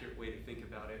accurate way to think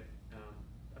about it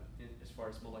as far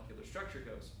as molecular structure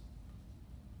goes.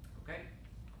 Okay?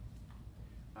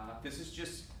 This is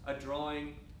just a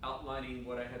drawing outlining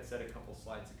what I had said a couple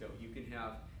slides ago. You can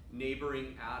have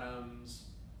neighboring atoms.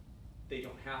 They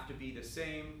don't have to be the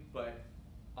same, but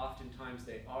oftentimes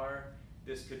they are.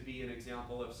 This could be an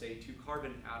example of, say, two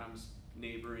carbon atoms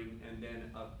neighboring and then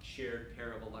a shared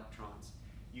pair of electrons.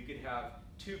 You could have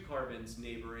two carbons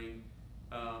neighboring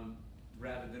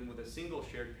rather than with a single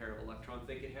shared pair of electrons.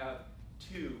 They could have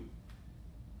two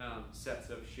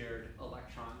sets of shared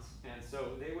electrons, and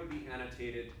so they would be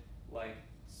annotated like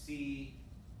C.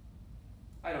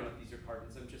 I don't know if these are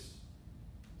carbons, I'm just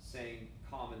saying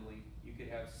commonly. You could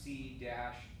have C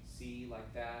dash C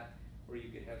like that, or you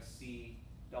could have C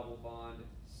double bond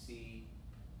C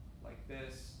like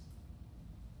this.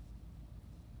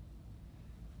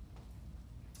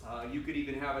 You could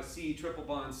even have a C triple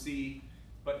bond C,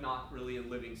 but not really in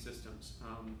living systems.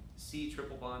 C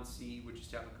triple bond C would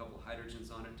just have a couple of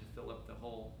hydrogens on it to fill up the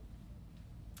whole,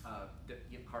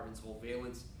 carbon's whole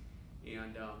valence,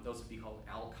 and those would be called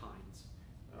alkynes.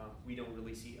 We don't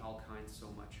really see alkynes so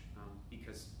much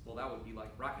because, well, that would be like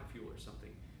rocket fuel or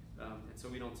something, and so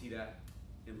we don't see that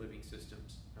in living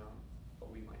systems,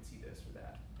 but we might see this or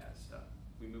that as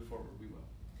we move forward. We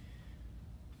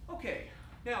will. Okay,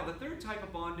 now the third type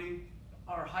of bonding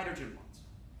are hydrogen bonds.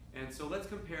 And so let's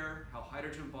compare how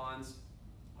hydrogen bonds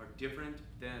are different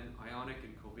than ionic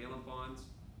and covalent bonds.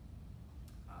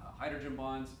 Hydrogen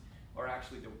bonds are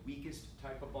actually the weakest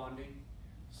type of bonding.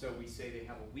 So we say they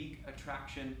have a weak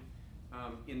attraction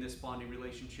in this bonding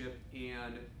relationship,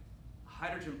 and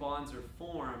hydrogen bonds are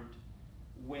formed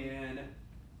when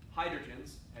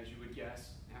hydrogens, as you would guess,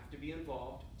 have to be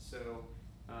involved. So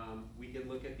we can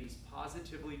look at these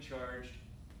positively charged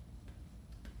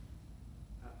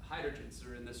hydrogens that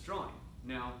are in this drawing.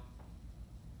 Now,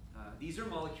 these are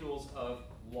molecules of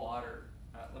water.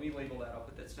 Let me label that. I'll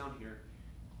put that down here,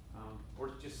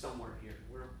 or just somewhere here.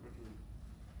 Where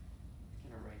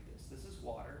can I write this? This is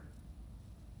water.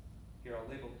 Here, I'll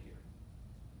label it here.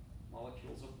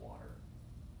 Molecules of water.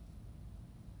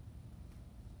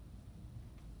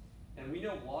 And we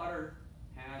know water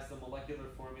has the molecular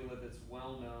formula that's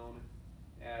well known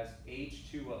as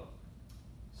H2O.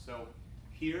 So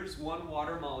here's one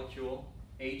water molecule,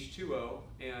 H2O,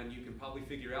 and you can probably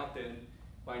figure out then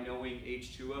by knowing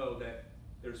H2O that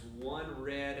there's one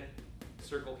red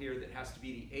circle here that has to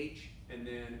be the H, and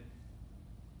then,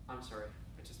 I'm sorry,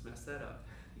 I just messed that up.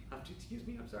 You have to excuse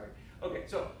me, I'm sorry. Okay,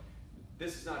 so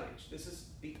this is not H, this is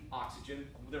the oxygen.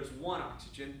 There's one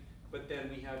oxygen, but then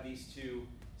we have these two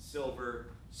silver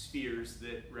spheres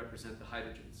that represent the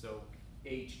hydrogen. So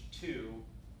H2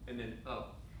 and then O.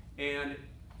 And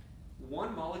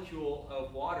one molecule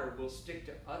of water will stick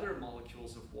to other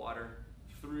molecules of water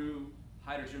through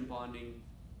hydrogen bonding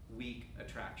weak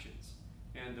attractions.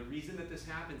 And the reason that this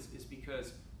happens is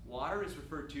because water is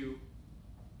referred to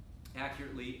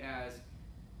accurately as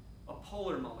a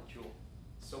polar molecule.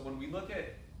 So when we look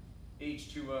at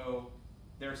H2O,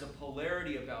 there's a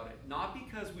polarity about it. Not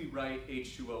because we write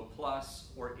H2O plus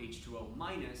or H2O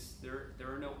minus. There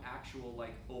are no actual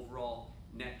like overall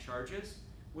net charges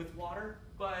with water,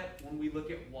 but when we look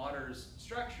at water's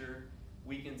structure,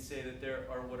 we can say that there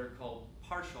are what are called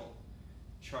partial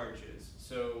charges.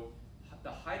 So the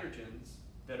hydrogens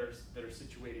that are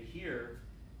situated here,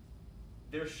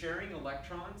 they're sharing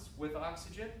electrons with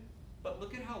oxygen, but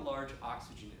look at how large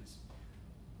oxygen is.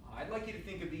 I'd like you to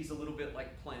think of these a little bit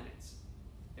like planets.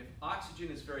 If oxygen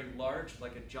is very large,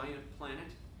 like a giant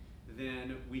planet,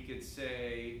 then we could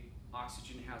say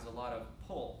oxygen has a lot of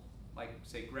pull, like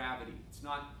say gravity.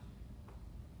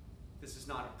 This is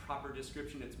not a proper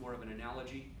description, it's more of an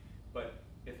analogy, but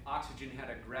if oxygen had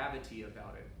a gravity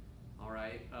about it, all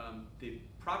right, the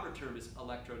proper term is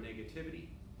electronegativity.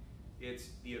 It's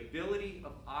the ability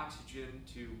of oxygen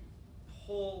to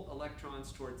pull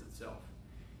electrons towards itself.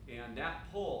 And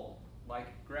that pull, like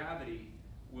gravity,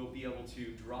 will be able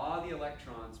to draw the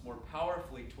electrons more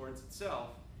powerfully towards itself.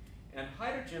 And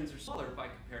hydrogens are smaller by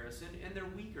comparison, and they're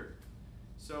weaker.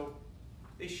 So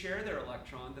they share their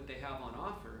electron that they have on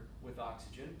offer with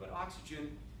oxygen, but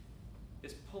oxygen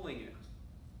is pulling it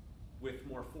with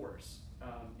more force.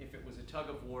 If it was a tug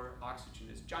of war, oxygen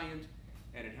is giant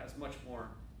and it has much more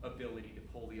ability to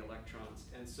pull the electrons.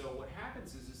 And so what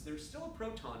happens is there's still a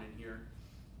proton in here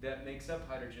that makes up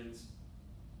hydrogen's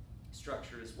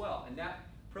structure as well. And that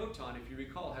proton, if you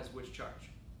recall, has which charge?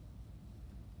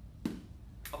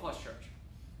 A plus charge.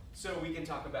 So we can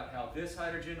talk about how this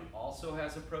hydrogen also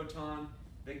has a proton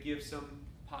that gives some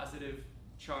positive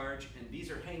charge, and these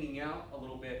are hanging out a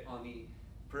little bit on the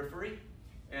periphery,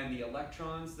 and the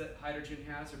electrons that hydrogen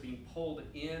has are being pulled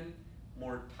in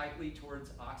more tightly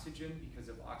towards oxygen because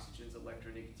of oxygen's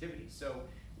electronegativity. So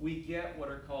we get what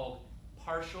are called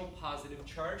partial positive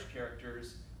charge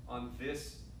characters on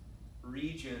this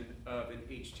region of an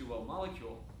H2O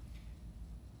molecule.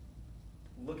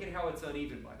 Look at how it's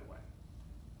uneven, by the way.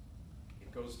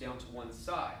 It goes down to one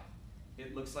side.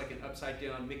 It looks like an upside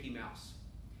down Mickey Mouse.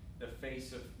 The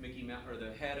face of Mickey Mouse, or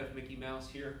the head of Mickey Mouse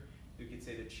here, you could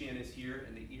say the chin is here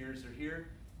and the ears are here.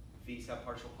 These have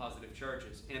partial positive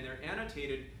charges. And they're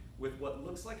annotated with what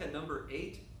looks like a number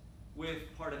 8 with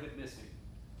part of it missing,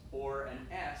 or an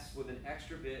S with an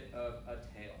extra bit of a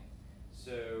tail.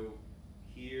 So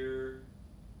here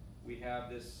we have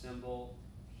this symbol,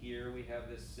 here we have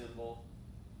this symbol,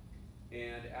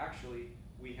 and actually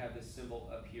we have this symbol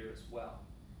up here as well.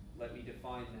 Let me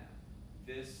define that.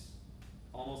 This,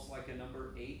 almost like a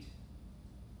number 8,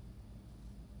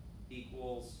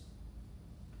 equals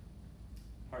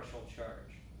partial charge.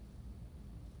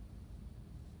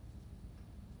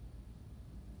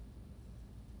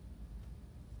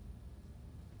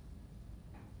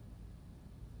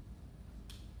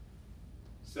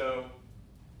 So,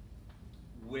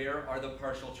 where are the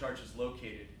partial charges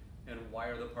located, and why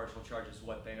are the partial charges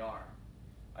what they are?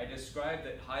 I described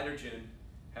that hydrogen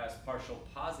has partial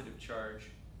positive charge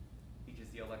because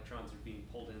the electrons are being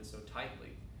pulled in so tightly.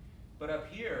 But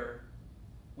up here,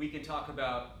 we can talk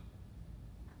about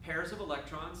pairs of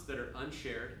electrons that are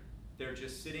unshared. They're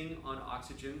just sitting on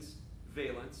oxygen's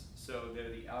valence, so they're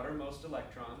the outermost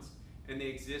electrons, and they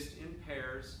exist in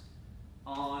pairs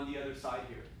on the other side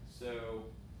here. So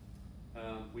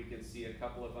we can see a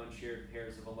couple of unshared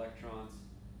pairs of electrons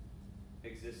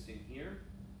existing here,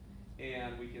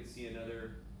 and we can see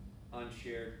another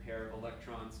unshared pair of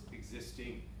electrons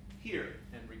existing here.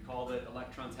 And recall that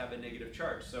electrons have a negative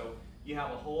charge, so you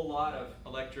have a whole lot of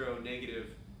electronegative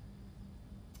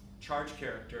charge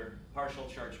character, partial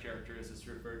charge character as it's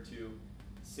referred to,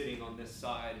 sitting on this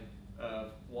side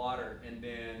of water. And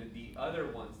then the other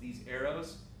ones, these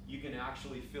arrows, you can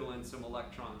actually fill in some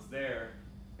electrons there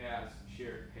as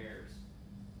shared pairs.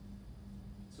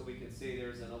 So we can say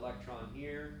there's an electron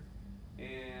here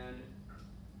and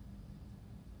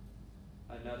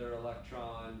another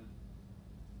electron,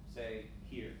 say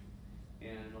here,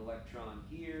 and an electron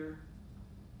here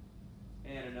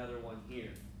and another one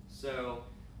here. So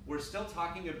we're still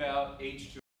talking about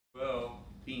H2O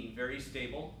being very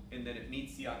stable, and that it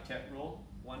meets the octet rule,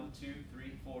 1, 2,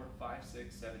 3, 4, 5,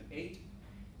 6, 7, 8.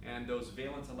 And those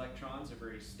valence electrons are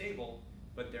very stable,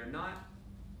 but they're not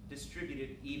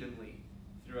distributed evenly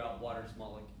throughout water's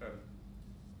molecular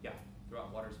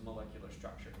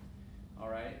structure. All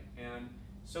right, and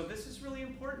so this is really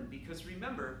important because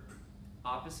remember,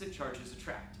 opposite charges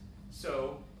attract.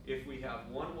 So if we have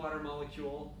one water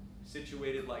molecule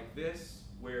situated like this,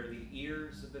 where the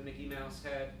ears of the Mickey Mouse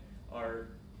head are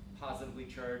positively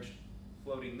charged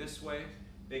floating this way,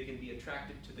 they can be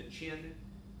attracted to the chin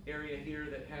area here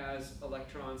that has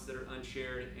electrons that are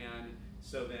unshared, and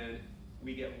so then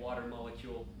we get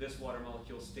this water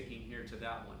molecule sticking here to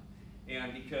that one.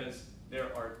 And because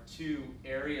there are two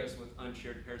areas with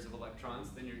unshared pairs of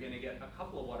electrons, then you're going to get a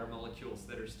couple of water molecules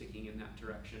that are sticking in that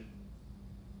direction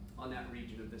on that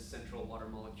region of this central water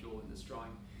molecule in this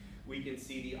drawing. We can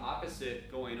see the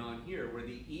opposite going on here, where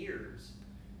the ears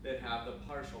that have the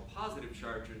partial positive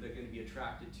charge are going to be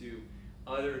attracted to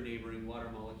other neighboring water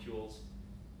molecules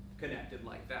connected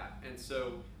like that. And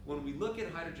so when we look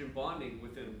at hydrogen bonding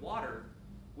within water,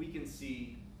 we can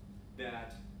see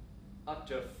that up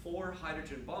to 4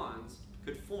 hydrogen bonds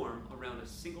could form around a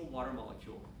single water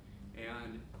molecule.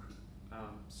 And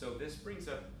so this brings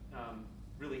up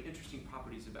really interesting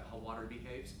properties about how water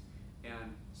behaves.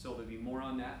 And so there'll be more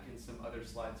on that in some other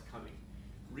slides coming.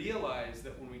 Realize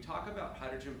that when we talk about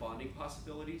hydrogen bonding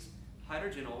possibilities,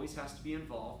 hydrogen always has to be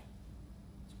involved.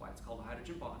 That's why it's called a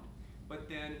hydrogen bond. But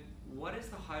then, what is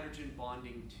the hydrogen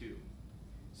bonding to?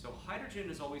 So hydrogen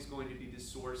is always going to be the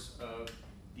source of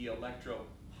the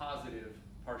electropositive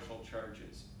partial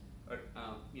charges.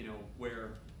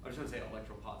 Where, I was going to say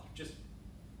electropositive, just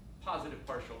positive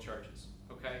partial charges,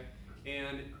 okay?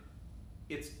 And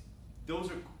it's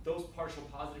those partial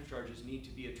positive charges need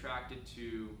to be attracted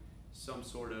to some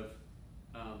sort of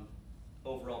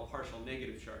overall partial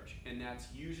negative charge, and that's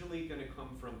usually going to come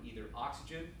from either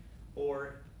oxygen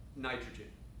or nitrogen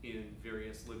in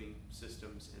various living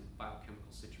systems and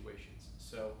biochemical situations.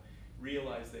 So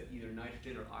realize that either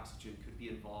nitrogen or oxygen could be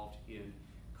involved in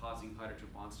causing hydrogen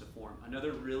bonds to form.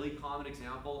 Another really common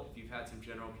example, if you've had some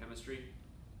general chemistry,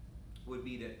 would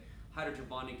be that hydrogen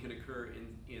bonding can occur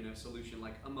in a solution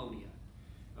like ammonia.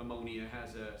 Ammonia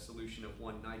has a solution of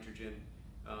one nitrogen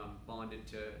bonded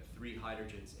to 3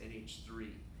 hydrogens, NH3.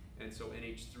 And so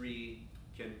NH3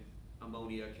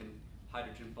 ammonia can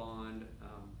hydrogen bond.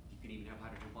 You can even have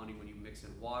hydrogen bonding when you mix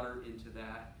in water into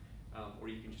that, or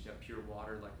you can just have pure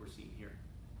water like we're seeing here.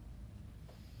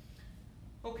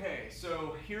 Okay,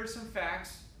 so here are some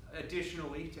facts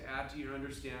additionally to add to your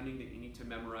understanding that you need to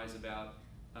memorize about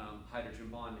hydrogen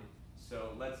bonding.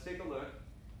 So let's take a look.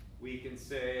 We can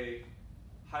say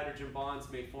hydrogen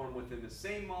bonds may form within the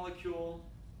same molecule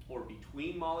or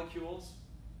between molecules.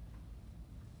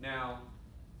 Now,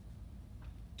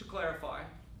 to clarify,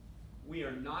 we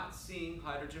are not seeing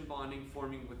hydrogen bonding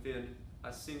forming within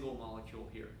a single molecule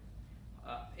here.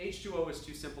 H2O is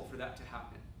too simple for that to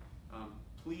happen.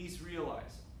 Please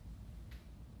realize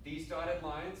these dotted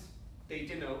lines, they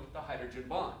denote the hydrogen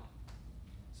bond.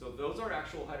 So those are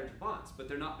actual hydrogen bonds, but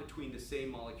they're not between the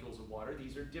same molecules of water.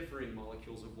 These are differing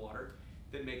molecules of water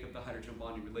that make up the hydrogen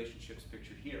bonding relationships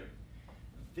pictured here.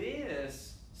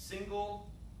 This single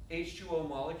H2O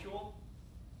molecule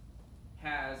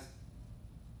has,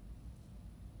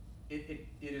 it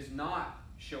is not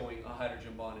showing a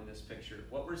hydrogen bond in this picture.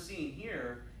 What we're seeing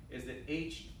here is that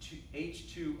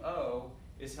H2O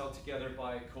is held together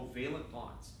by covalent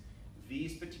bonds.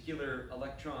 These particular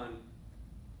electron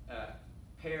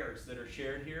pairs that are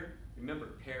shared here, remember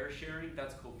pair sharing,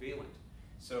 that's covalent.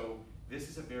 So this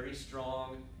is a very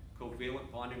strong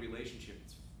covalent bonding relationship.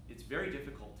 It's very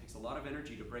difficult, it takes a lot of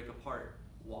energy to break apart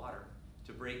water.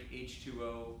 To break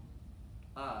H2O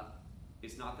up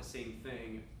is not the same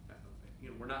thing.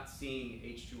 We're not seeing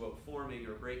H2O forming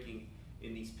or breaking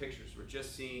in these pictures. We're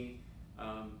just seeing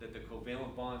that the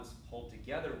covalent bonds hold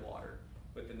together water,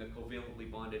 but then the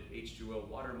covalently bonded H2O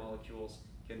water molecules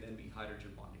can then be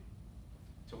hydrogen bonding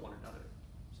to one another.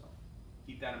 So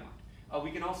keep that in mind.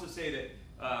 We can also say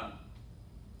that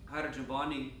hydrogen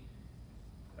bonding,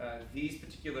 these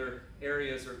particular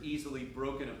areas are easily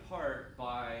broken apart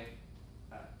by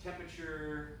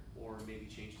temperature or maybe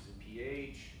changes in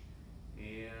pH.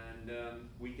 And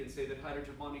we can say that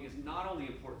hydrogen bonding is not only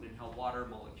important in how water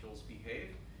molecules behave,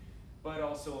 but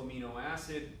also amino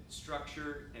acid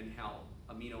structure and how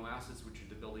amino acids, which are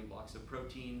the building blocks of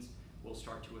proteins, will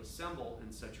start to assemble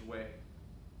in such a way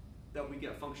that we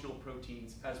get functional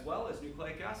proteins as well as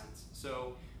nucleic acids.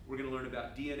 So we're going to learn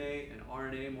about DNA and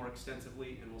RNA more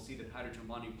extensively, and we'll see that hydrogen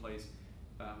bonding plays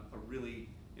a really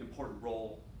important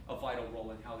role, a vital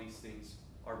role in how these things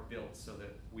are built so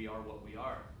that we are what we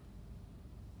are.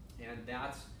 And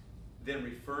that's then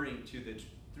referring to the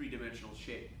three-dimensional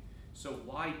shape. So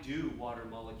why do water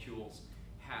molecules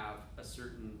have a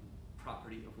certain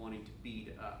property of wanting to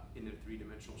bead up in their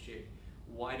three-dimensional shape?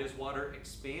 Why does water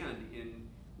expand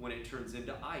when it turns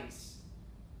into ice?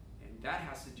 And that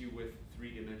has to do with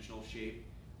three-dimensional shape,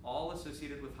 all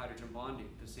associated with hydrogen bonding.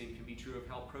 The same can be true of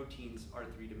how proteins are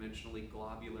three-dimensionally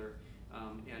globular,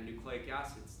 and nucleic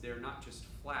acids. They're not just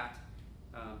flat.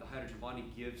 The hydrogen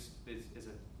bonding is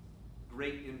a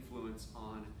great influence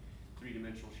on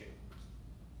three-dimensional shape.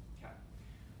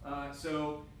 Okay.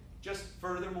 So just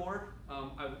furthermore,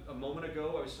 a moment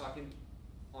ago I was talking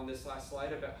on this last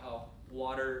slide about how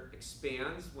water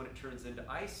expands when it turns into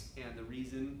ice, and the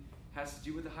reason has to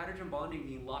do with the hydrogen bonding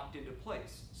being locked into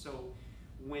place. So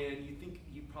when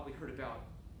you've probably heard about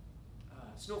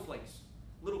snowflakes,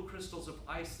 little crystals of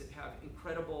ice that have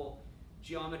incredible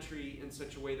geometry in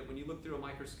such a way that when you look through a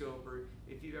microscope, or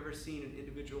if you've ever seen an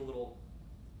individual little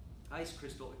ice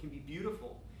crystal, it can be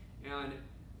beautiful. And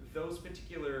those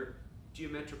particular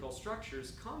geometrical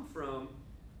structures come from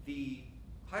the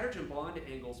hydrogen bond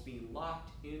angles being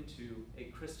locked into a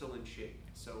crystalline shape.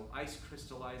 So ice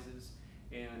crystallizes,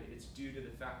 and it's due to the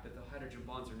fact that the hydrogen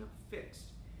bonds are now fixed.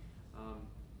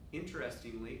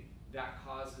 Interestingly, that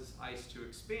causes ice to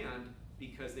expand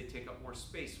because they take up more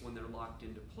space when they're locked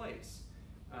into place.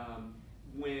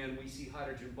 When we see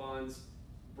hydrogen bonds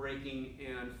breaking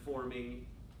and forming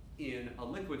in a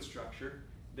liquid structure,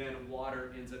 then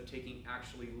water ends up taking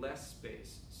actually less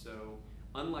space. So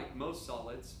unlike most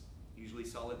solids, usually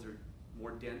solids are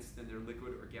more dense than their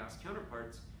liquid or gas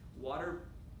counterparts, water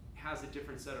has a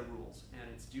different set of rules, and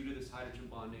it's due to this hydrogen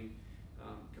bonding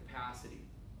capacity.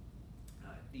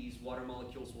 These water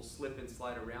molecules will slip and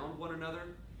slide around one another.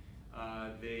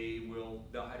 The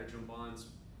hydrogen bonds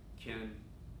can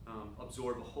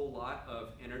absorb a whole lot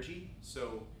of energy,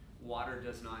 so water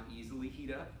does not easily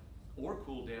heat up or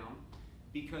cool down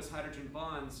because hydrogen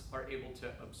bonds are able to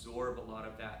absorb a lot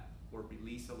of that or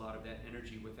release a lot of that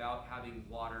energy without having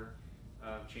water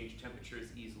change temperature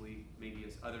as easily maybe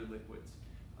as other liquids.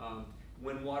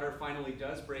 When water finally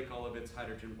does break all of its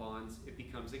hydrogen bonds, it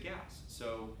becomes a gas.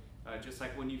 So just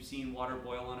like when you've seen water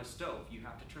boil on a stove, you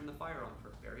have to turn the fire on for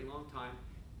a very long time,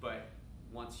 but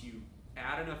once you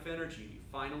add enough energy, you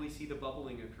finally see the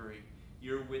bubbling occurring,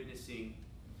 you're witnessing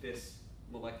this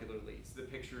molecularly. So the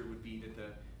picture would be that the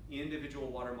individual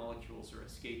water molecules are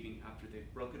escaping after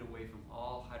they've broken away from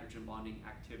all hydrogen bonding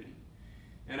activity.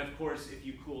 And of course, if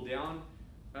you cool down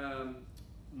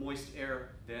moist air,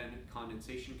 then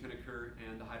condensation can occur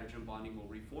and the hydrogen bonding will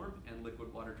reform and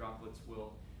liquid water droplets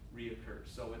will reoccur.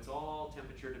 So it's all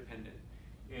temperature dependent.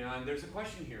 And there's a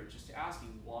question here just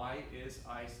asking, why is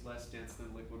ice less dense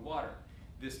than liquid water?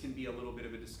 This can be a little bit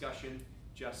of a discussion,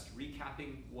 just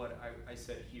recapping what I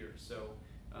said here. So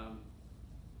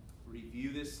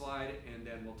review this slide and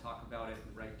then we'll talk about it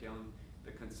and write down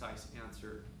the concise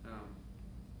answer,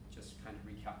 just kind of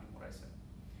recapping what I said.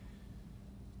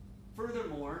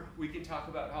 Furthermore, we can talk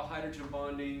about how hydrogen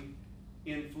bonding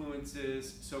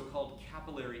influences so-called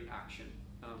capillary action.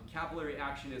 Capillary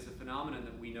action is a phenomenon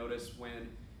that we notice when,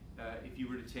 if you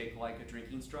were to take like a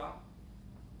drinking straw,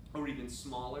 or even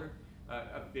smaller,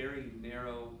 a very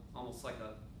narrow, almost like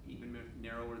even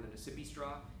narrower than a sippy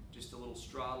straw, just a little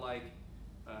straw-like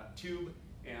tube,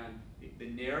 and the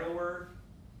narrower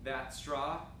that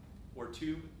straw or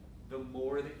tube, the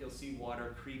more that you'll see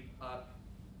water creep up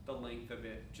the length of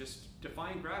it, just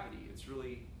defying gravity. It's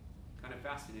really kind of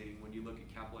fascinating when you look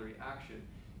at capillary action.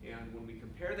 And when we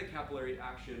compare the capillary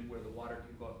action where the water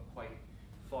can go up quite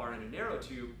far in a narrow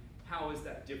tube, how is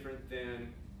that different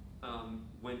than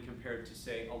when compared to,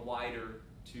 say, a wider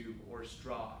tube or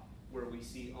straw, where we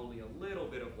see only a little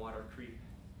bit of water creep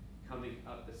coming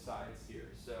up the sides here.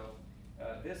 So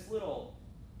this little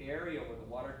area where the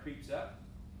water creeps up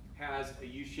has a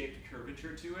U-shaped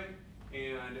curvature to it,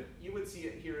 and you would see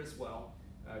it here as well,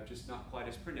 just not quite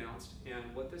as pronounced.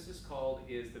 And what this is called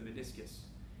is the meniscus.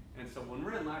 And so when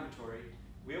we're in laboratory,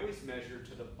 we always measure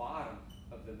to the bottom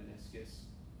of the meniscus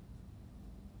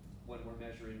when we're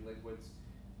measuring liquids.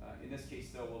 In this case,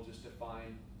 though, we'll just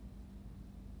define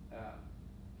that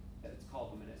it's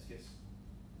called the meniscus.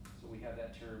 So we have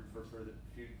that term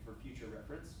for future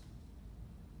reference.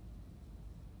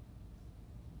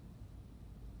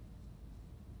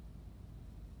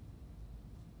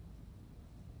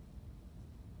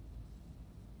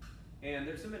 And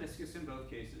there's a meniscus in both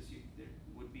cases. There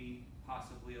would be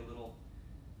possibly a little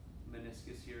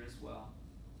meniscus here as well,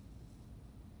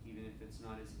 even if it's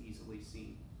not as easily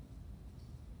seen.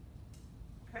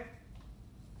 Okay.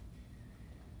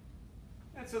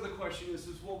 And so the question is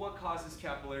well, what causes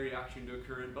capillary action to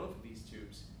occur in both of these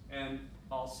tubes? And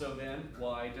also then,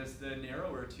 why does the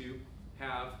narrower tube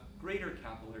have greater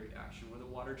capillary action where the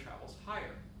water travels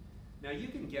higher? Now you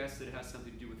can guess that it has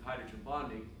something to do with hydrogen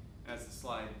bonding, as the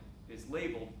slide is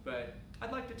labeled, but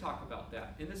I'd like to talk about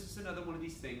that. And this is another one of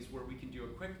these things where we can do a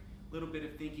quick little bit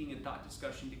of thinking and thought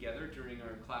discussion together during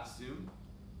our class Zoom.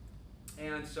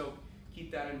 And so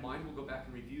keep that in mind. We'll go back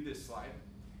and review this slide.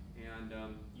 And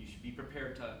you should be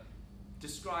prepared to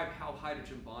describe how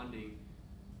hydrogen bonding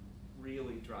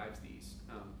really drives these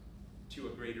to a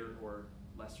greater or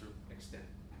lesser extent.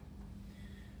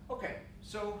 Okay,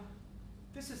 so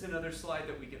this is another slide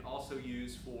that we can also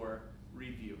use for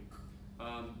review.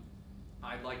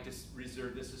 I'd like to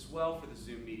reserve this as well for the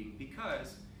Zoom meeting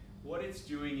because what it's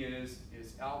doing is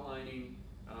outlining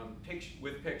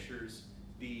with pictures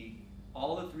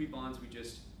all the three bonds we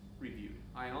just reviewed: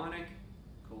 ionic,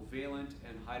 covalent,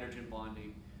 and hydrogen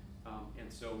bonding.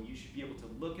 And so you should be able to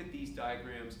look at these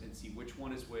diagrams and see which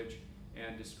one is which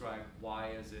and describe why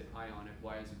is it ionic,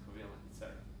 why is it covalent,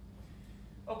 etc.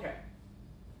 Okay.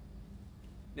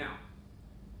 Now,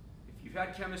 if you've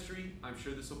had chemistry, I'm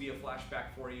sure this will be a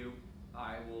flashback for you.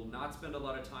 I will not spend a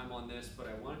lot of time on this, but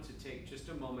I wanted to take just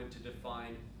a moment to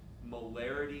define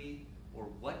molarity, or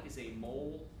what is a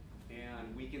mole.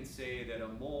 And we can say that a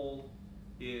mole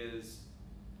is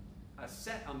a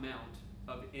set amount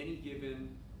of any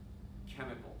given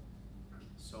chemical.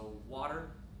 So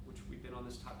water, which we've been on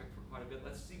this topic for quite a bit,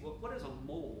 let's see, what does a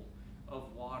mole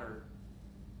of water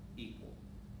equal?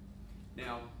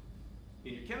 Now,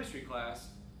 in your chemistry class,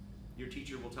 your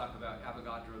teacher will talk about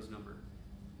Avogadro's number.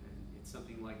 And it's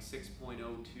something like 6.023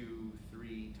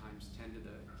 times 10 to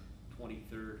the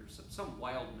 23rd, or some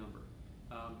wild number.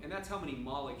 And that's how many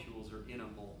molecules are in a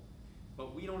mole.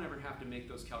 But we don't ever have to make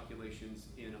those calculations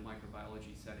in a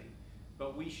microbiology setting.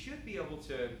 But we should be able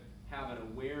to have an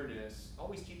awareness.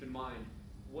 Always keep in mind,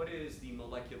 what is the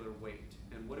molecular weight?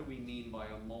 And what do we mean by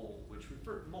a mole? Which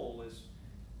mole is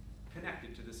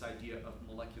connected to this idea of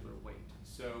molecular weight.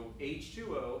 So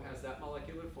H2O has that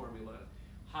molecular formula.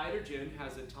 Hydrogen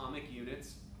has atomic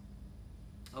units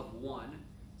of 1.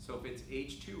 So if it's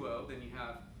H2O, then you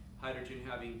have hydrogen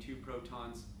having 2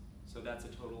 protons. So that's a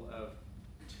total of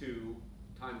 2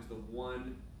 times the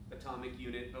 1 atomic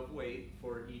unit of weight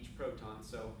for each proton.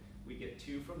 So we get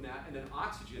 2 from that. And then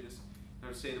oxygen is, I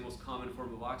would say the most common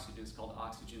form of oxygen is called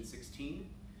oxygen 16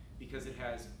 because it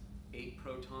has 8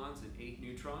 protons and 8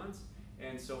 neutrons.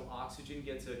 And so oxygen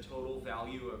gets a total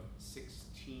value of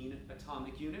 16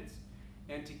 atomic units.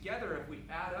 And together, if we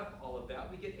add up all of that,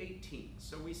 we get 18.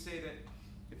 So we say that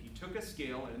if you took a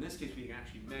scale, and in this case we can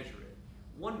actually measure it,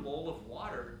 1 mole of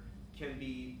water can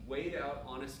be weighed out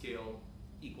on a scale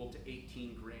equal to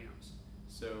 18 grams.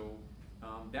 So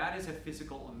that is a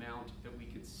physical amount that we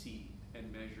could see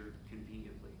and measure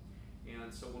conveniently.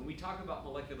 And so when we talk about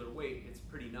molecular weight, it's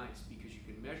pretty nice because you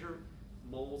can measure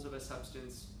moles of a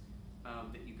substance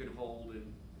that you can hold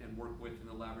and work with in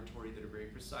the laboratory that are very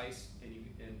precise,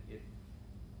 and it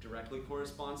directly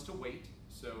corresponds to weight.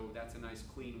 So that's a nice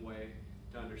clean way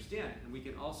to understand. And we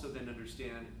can also then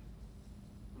understand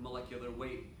molecular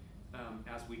weight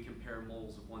as we compare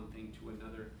moles of one thing to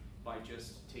another by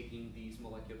just taking these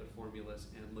molecular formulas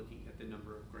and looking at the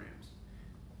number of grams.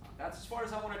 That's as far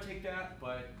as I want to take that,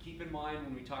 but keep in mind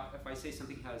when we talk, if I say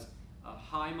something has a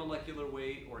high molecular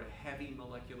weight or a heavy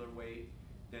molecular weight,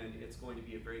 then it's going to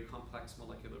be a very complex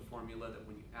molecular formula that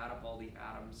when you add up all the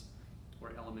atoms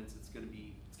or elements, it's going to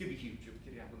be huge. It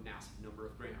could have a massive number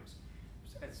of grams,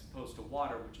 as opposed to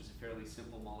water, which is a fairly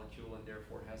simple molecule and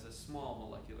therefore has a small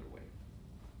molecular weight.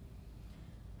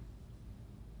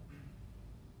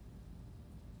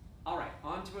 All right,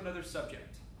 on to another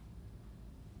subject.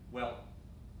 Well,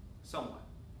 somewhat.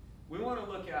 We want to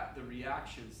look at the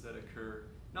reactions that occur,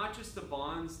 not just the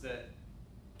bonds that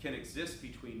can exist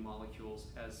between molecules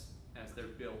as they're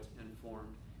built and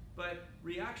formed, but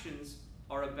reactions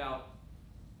are about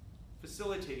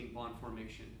facilitating bond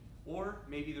formation, or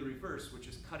maybe the reverse, which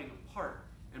is cutting apart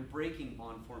and breaking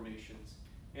bond formations.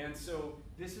 And so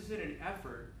this is in an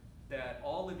effort that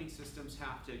all living systems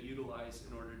have to utilize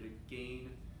in order to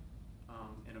gain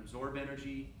and absorb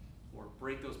energy, or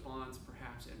break those bonds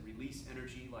perhaps and release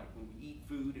energy, like when we eat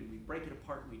food and we break it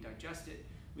apart and we digest it,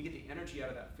 we get the energy out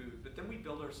of that food, but then we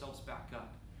build ourselves back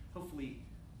up. Hopefully,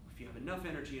 if you have enough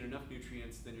energy and enough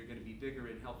nutrients, then you're going to be bigger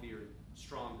and healthier and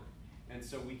stronger. And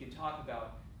so we can talk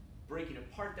about breaking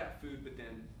apart that food, but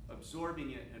then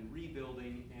absorbing it and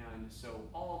rebuilding, and so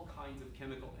all kinds of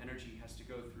chemical energy has to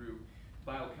go through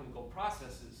biochemical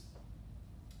processes.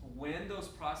 When those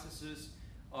processes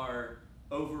are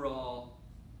overall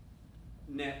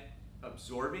net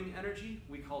absorbing energy,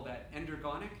 we call that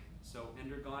endergonic. So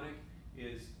endergonic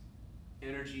is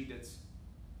energy that's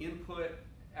input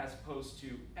as opposed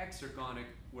to exergonic,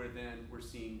 where then we're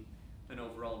seeing an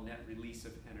overall net release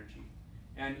of energy.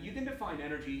 And you can define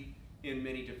energy in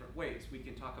many different ways. We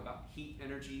can talk about heat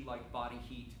energy, like body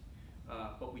heat,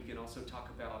 but we can also talk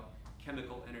about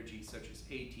chemical energy such as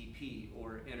ATP,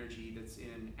 or energy that's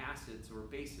in acids or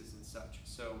bases and such.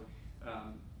 So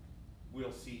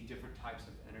we'll see different types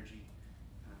of energy.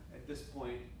 At this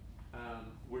point,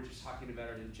 we're just talking about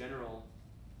it in general.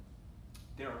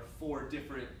 There are 4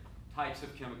 different types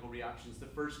of chemical reactions. The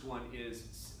first one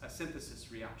is a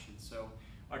synthesis reaction. So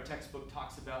our textbook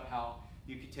talks about how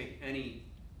you could take any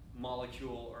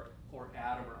molecule or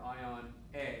atom or ion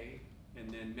A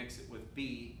and then mix it with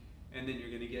B, and then you're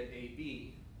going to get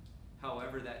AB.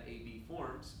 However that AB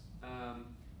forms,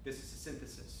 this is a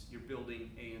synthesis. You're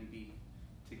building A and B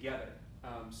together.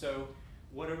 So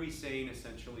what are we saying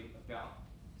essentially about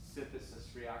synthesis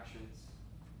reactions?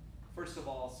 First of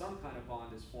all, some kind of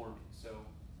bond is forming. So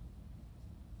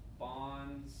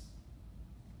bonds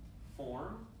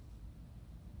form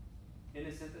in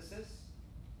a synthesis.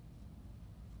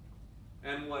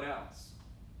 And what else?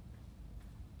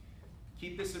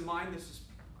 Keep this in mind. This is,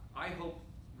 I hope,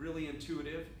 really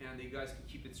intuitive, and you guys can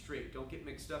keep it straight. Don't get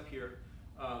mixed up here.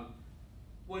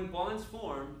 When bonds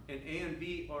form and A and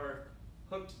B are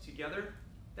hooked together,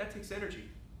 that takes energy.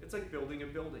 It's like building a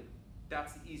building.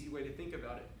 That's the easy way to think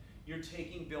about it. You're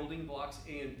taking building blocks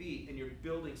A and B and you're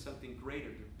building something greater.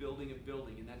 You're building a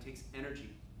building, and that takes energy.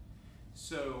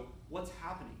 So what's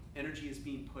happening? Energy is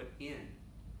being put in.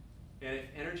 And if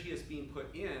energy is being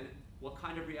put in, what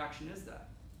kind of reaction is that?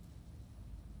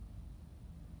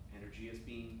 energy is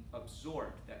being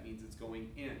absorbed. That means it's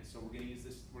going in. So we're going to use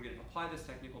this, we're going to apply this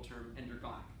technical term,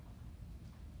 endergonic.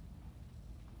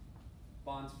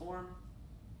 Bonds form,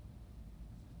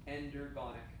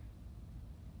 endergonic.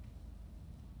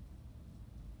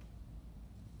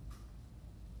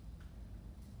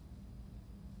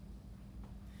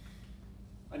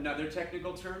 Another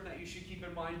technical term that you should keep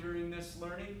in mind during this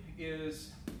learning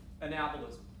is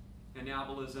anabolism.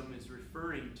 Anabolism is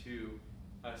referring to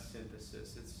a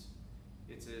synthesis.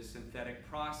 It's a synthetic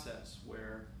process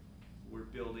where we're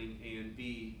building A and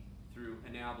B through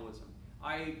anabolism.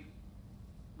 I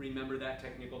remember that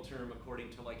technical term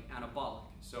according to like anabolic.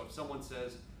 So if someone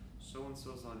says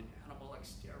so-and-so's on anabolic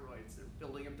steroids, they're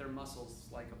building up their muscles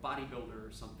like a bodybuilder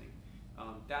or something.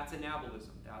 That's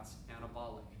anabolism, that's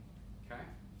anabolic, okay?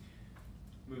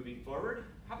 Moving forward,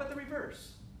 how about the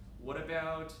reverse? What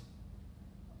about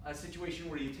a situation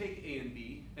where you take A and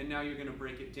B and now you're gonna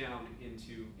break it down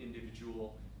into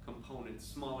individual components,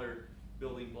 smaller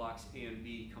building blocks A and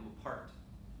B come apart.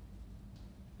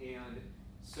 And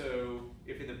so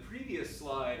if in the previous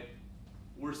slide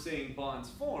we're saying bonds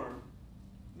form,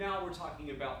 now we're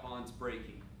talking about bonds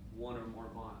breaking, one or more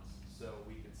bonds. So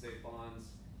we can say bonds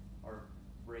are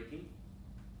breaking.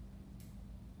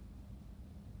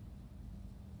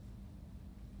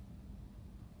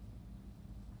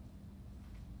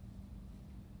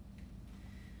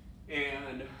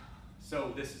 And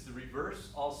so this is the reverse.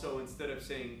 Also, instead of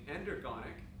saying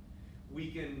endergonic,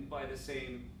 we can, by the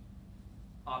same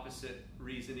opposite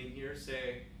reasoning here,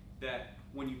 say that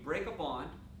when you break a bond,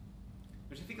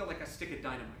 but you think of like a stick of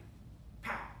dynamite,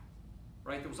 pow,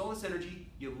 right? There was all this energy,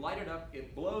 you light it up,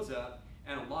 it blows up,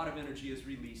 and a lot of energy is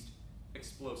released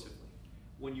explosively.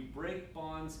 When you break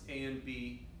bonds A and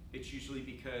B, it's usually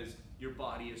because your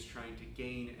body is trying to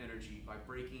gain energy by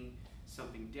breaking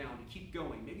something down to keep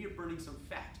going. Maybe you're burning some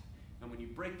fat, and when you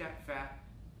break that fat,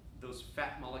 those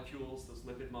fat molecules, those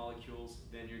lipid molecules,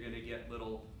 then you're going to get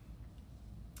little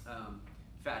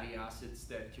fatty acids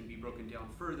that can be broken down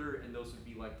further, and those would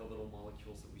be like the little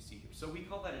molecules that we see here. So we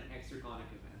call that an exergonic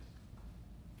event.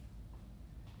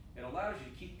 It allows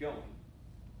you to keep going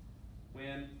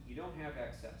when you don't have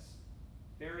excess.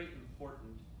 Very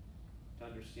important to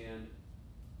understand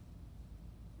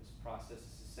this process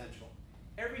is essential.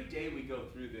 Every day we go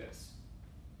through this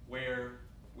where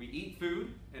we eat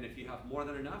food, and if you have more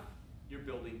than enough, you're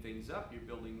building things up, you're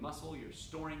building muscle, you're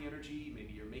storing energy,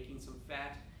 maybe you're making some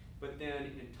fat. But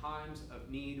then in times of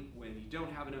need, when you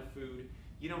don't have enough food,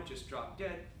 you don't just drop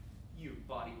dead, your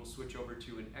body will switch over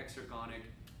to an exergonic,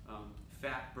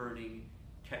 fat-burning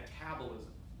catabolism.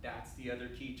 That's the other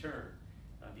key term.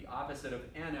 The opposite of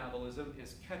anabolism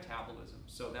is catabolism.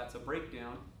 So that's a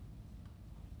breakdown,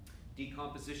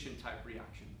 decomposition type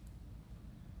reaction.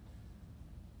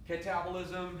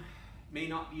 Catabolism may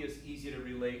not be as easy to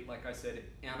relate. Like I said,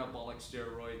 anabolic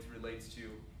steroids relates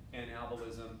to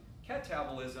anabolism.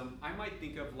 Catabolism, I might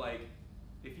think of like,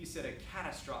 if you said a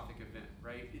catastrophic event,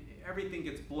 right? Everything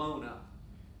gets blown up.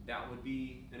 That would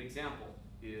be an example,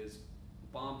 is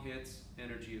bomb hits,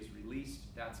 energy is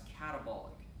released, that's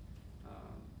catabolic.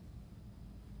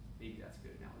 Maybe that's a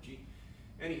good analogy.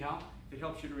 Anyhow, if it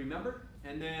helps you to remember.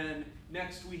 And then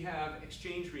next we have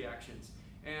exchange reactions.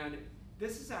 And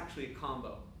this is actually a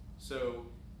combo. So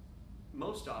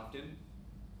most often,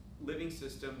 living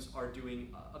systems are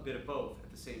doing a bit of both at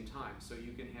the same time. So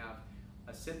you can have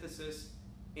a synthesis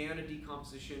and a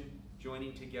decomposition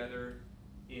joining together,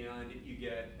 and you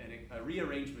get a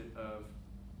rearrangement of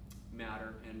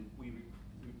matter. And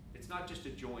it's not just a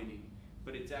joining,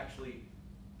 but it's actually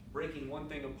breaking one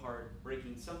thing apart,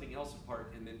 breaking something else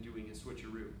apart, and then doing a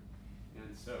switcheroo.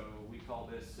 And so we call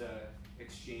this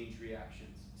exchange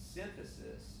reactions.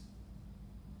 Synthesis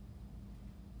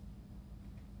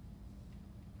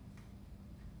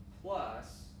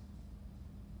plus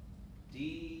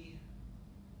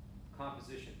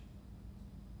decomposition.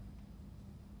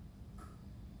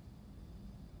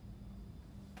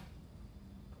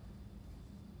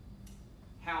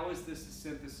 How is this a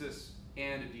synthesis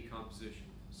and a decomposition?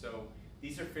 So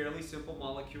these are fairly simple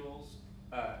molecules.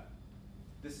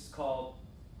 This is called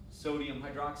sodium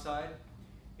hydroxide,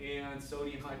 and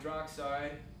sodium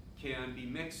hydroxide can be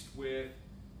mixed with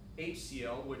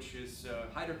HCl, which is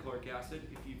hydrochloric acid.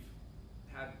 If you've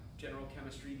had general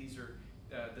chemistry, these are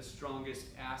the strongest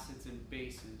acids and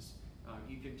bases.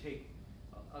 You can take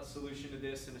a solution of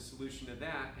this and a solution of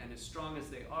that, and as strong as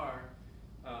they are,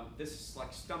 this is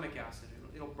like stomach acid.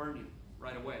 It'll burn you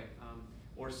right away.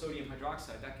 Or sodium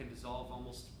hydroxide, that can dissolve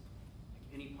almost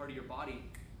like any part of your body.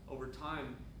 Over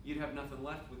time, you'd have nothing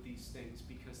left with these things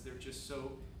because they're just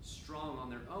so strong on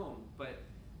their own. But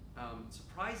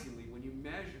surprisingly, when you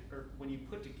measure or or when you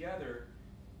put together,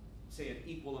 say, an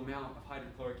equal amount of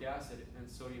hydrochloric acid and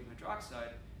sodium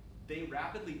hydroxide, they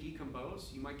rapidly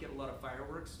decompose. You might get a lot of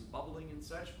fireworks and bubbling and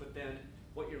such, but then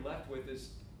what you're left with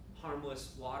is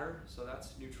harmless water, so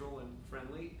that's neutral and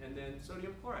friendly, and then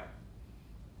sodium chloride.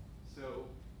 So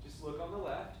just look on the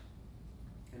left,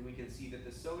 and we can see that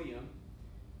the sodium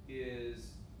is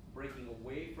breaking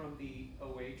away from the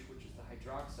OH, which is the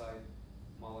hydroxide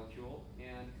molecule,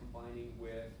 and combining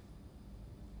with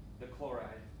the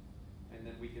chloride. And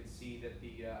then we can see that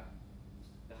the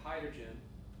hydrogen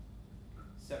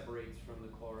separates from the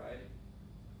chloride,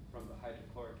 from the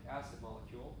hydrochloric acid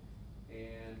molecule,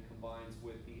 and combines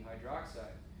with the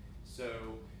hydroxide.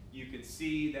 So you can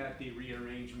see that the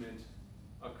rearrangement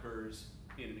occurs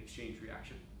in an exchange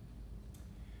reaction.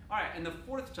 All right, and the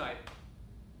fourth type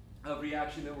of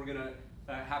reaction that we're going to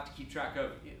have to keep track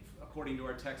of, according to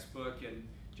our textbook and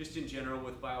just in general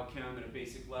with biochem at a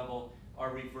basic level,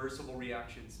 are reversible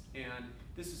reactions. And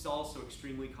this is also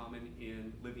extremely common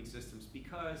in living systems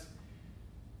because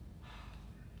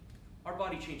our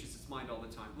body changes its mind all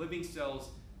the time. Living cells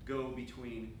go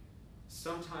between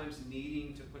sometimes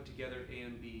needing to put together A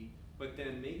and B, but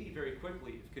then maybe very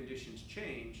quickly, if conditions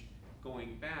change,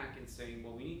 going back and saying,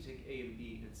 well, we need to take A and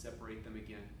B and separate them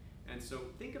again. And so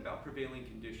think about prevailing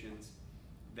conditions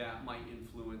that might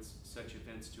influence such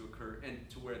events to occur and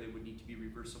to where they would need to be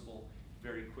reversible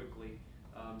very quickly.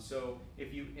 So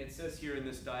it says here in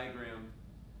this diagram,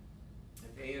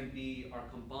 if A and B are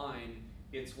combined,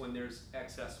 it's when there's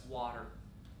excess water.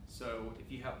 So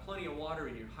if you have plenty of water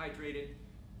and you're hydrated,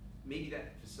 maybe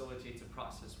that facilitates a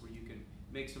process where you can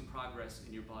make some progress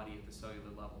in your body at the cellular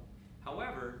level.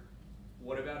 However,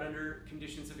 what about under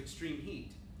conditions of extreme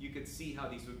heat? You could see how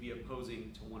these would be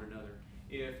opposing to one another.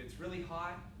 If it's really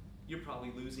hot, you're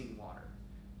probably losing water.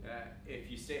 If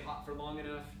you stay hot for long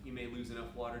enough, you may lose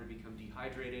enough water to become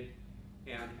dehydrated.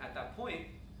 And at that point,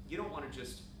 you don't want to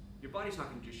your body's not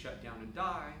going to just shut down and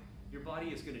die. Your body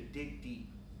is going to dig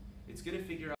deep. It's going to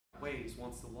figure out ways,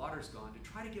 once the water's gone, to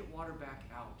try to get water back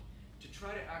out, to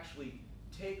try to actually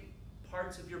take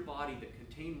parts of your body that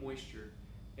contain moisture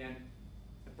and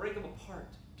break them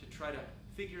apart to try to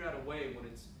figure out a way when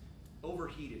it's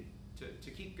overheated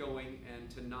to keep going and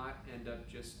to not end up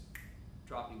just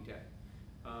dropping dead.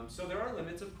 So there are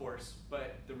limits, of course,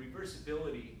 but the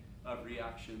reversibility of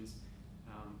reactions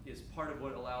is part of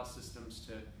what allows systems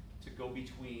to go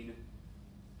between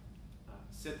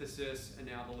synthesis,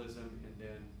 anabolism, and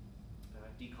then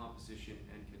decomposition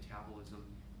and catabolism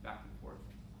back and forth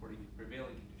according to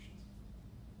prevailing conditions.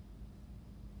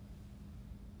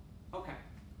 Okay.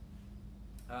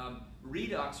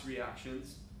 Redox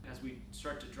reactions, as we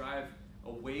start to drive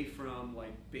away from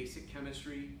like basic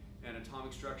chemistry and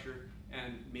atomic structure,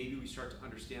 and maybe we start to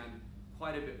understand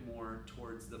quite a bit more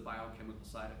towards the biochemical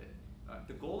side of it.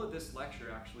 The goal of this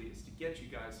lecture actually is to get you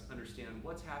guys to understand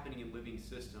what's happening in living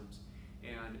systems,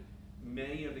 and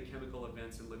many of the chemical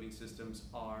events in living systems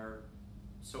are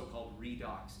so-called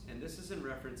redox, and this is in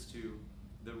reference to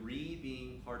the re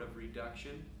being part of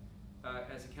reduction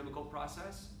as a chemical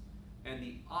process, and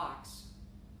the ox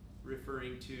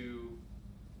referring to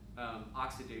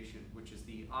oxidation, which is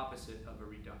the opposite of a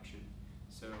reduction.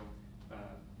 So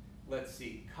let's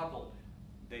see, coupled,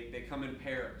 they come in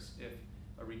pairs. If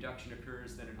a reduction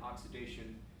occurs, then an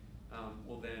oxidation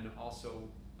will then also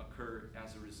occur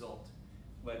as a result.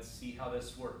 Let's see how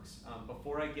this works.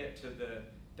 Before I get to the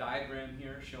diagram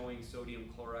here showing sodium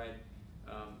chloride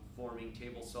forming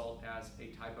table salt as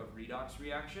a type of redox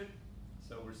reaction,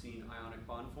 so we're seeing ionic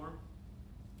bond form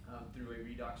through a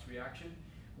redox reaction,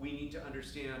 we need to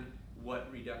understand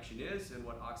what reduction is and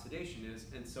what oxidation is.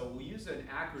 And so we'll use an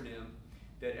acronym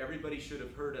that everybody should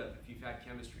have heard of if you've had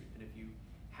chemistry. And if you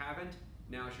haven't,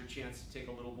 now's your chance to take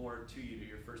a little more to you to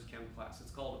your first chem class.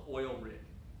 It's called oil rig.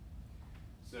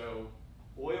 So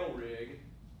oil rig,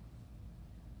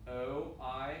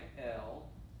 O-I-L-R-I-G,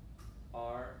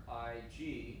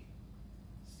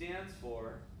 stands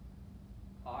for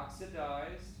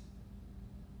oxidized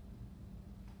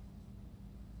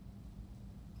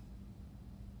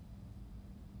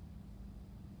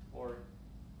or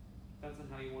depends on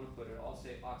how you want to put it. I'll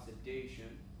say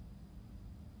oxidation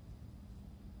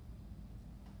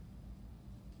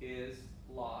is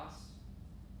lost,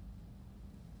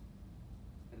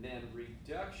 and then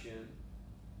reduction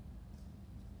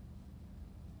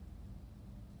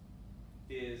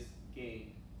is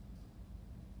gain.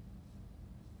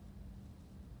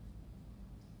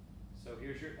 So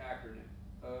here's your acronym,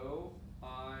 O-I-L-R-I-G.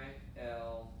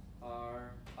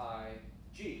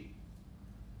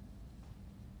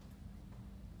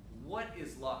 What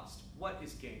is lost? What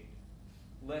is gained?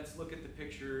 Let's look at the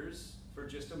pictures for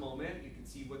just a moment. You can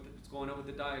see what's going on with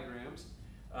the diagrams.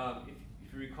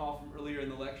 If you recall from earlier in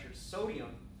the lecture,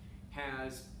 sodium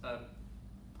has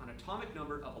an atomic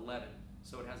number of 11.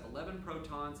 So it has 11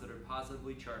 protons that are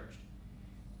positively charged.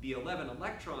 The 11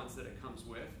 electrons that it comes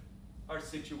with are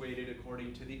situated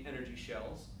according to the energy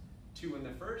shells. 2 in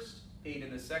the first, 8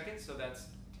 in the second, so that's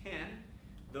 10.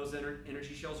 Those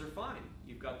energy shells are fine.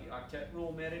 You've got the octet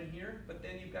rule met in here, but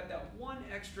then you've got that one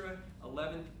extra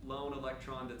 11th lone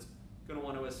electron that's going to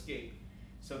want to escape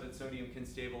so that sodium can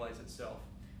stabilize itself.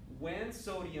 When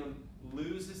sodium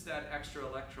loses that extra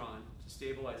electron to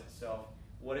stabilize itself,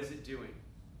 what is it doing?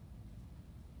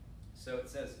 So it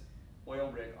says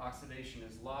oil rig, oxidation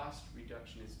is lost,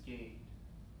 reduction is gained.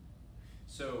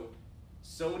 So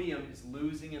sodium is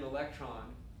losing an electron,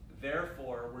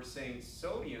 therefore we're saying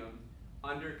sodium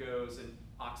undergoes an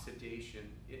oxidation.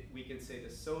 We can say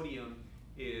the sodium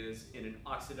is in an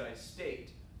oxidized state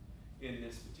in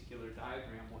this particular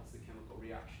diagram once the chemical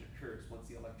reaction occurs, once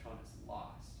the electron is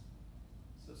lost.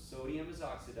 So sodium is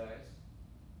oxidized.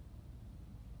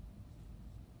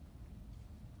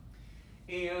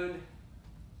 And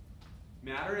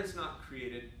matter is not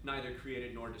created, neither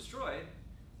created nor destroyed.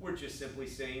 We're just simply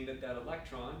saying that that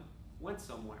electron went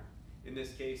somewhere. In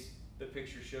this case, the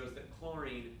picture shows that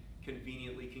chlorine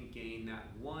conveniently can gain that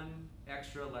one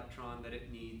extra electron that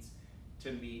it needs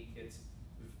to meet its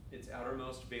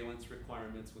outermost valence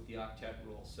requirements with the octet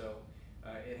rule. So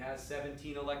it has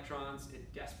 17 electrons.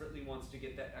 It desperately wants to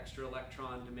get that extra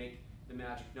electron to make the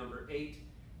magic number 8.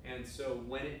 And so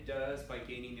when it does, by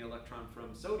gaining the electron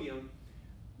from sodium,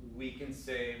 we can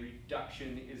say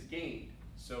reduction is gained.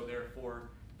 So therefore,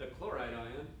 the chloride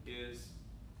ion is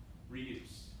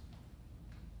reduced.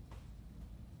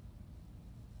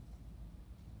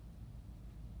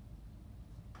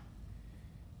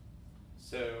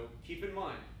 So keep in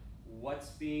mind, what's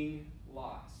being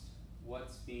lost?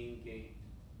 What's being gained?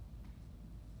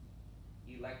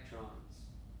 Electrons.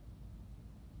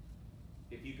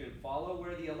 If you can follow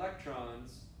where the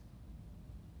electrons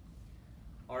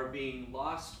are being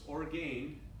lost or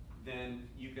gained, then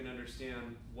you can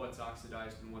understand what's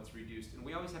oxidized and what's reduced. And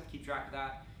we always have to keep track of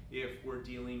that if we're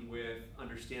dealing with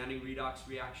understanding redox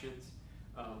reactions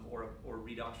or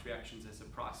redox reactions as a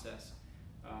process.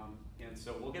 And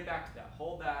so we'll get back to that.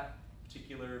 Hold that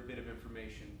particular bit of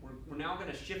information. We're now going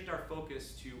to shift our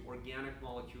focus to organic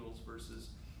molecules versus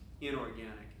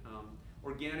inorganic.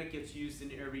 Organic gets used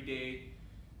in everyday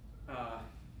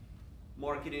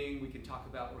marketing. We can talk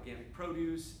about organic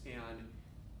produce, and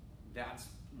that's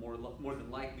more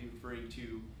than likely referring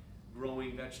to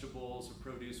growing vegetables or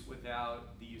produce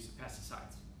without the use of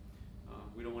pesticides.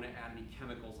 We don't want to add any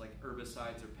chemicals like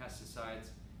herbicides or pesticides.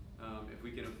 If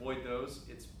we can avoid those,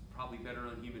 it's probably better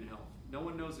on human health. No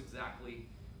one knows exactly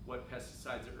what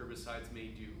pesticides or herbicides may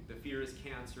do. The fear is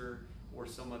cancer or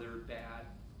some other bad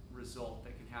result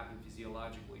that can happen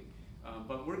physiologically.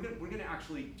 But we're going to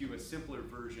actually do a simpler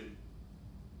version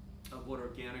of what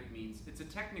organic means. It's a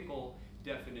technical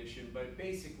definition, but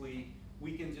basically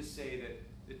we can just say that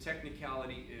the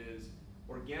technicality is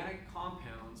organic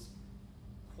compounds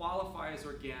qualify as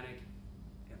organic,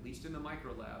 at least in the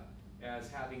microlab, as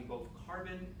having both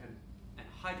carbon and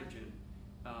hydrogen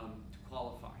to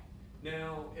qualify.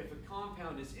 Now, if a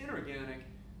compound is inorganic,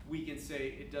 we can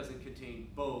say it doesn't contain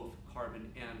both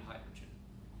carbon and hydrogen.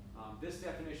 This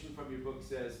definition from your book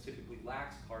says typically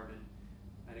lacks carbon.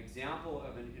 An example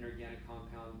of an inorganic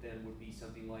compound then would be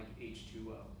something like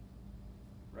H2O,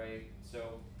 right?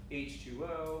 So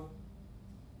H2O,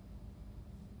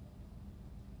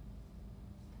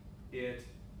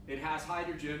 it has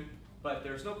hydrogen, but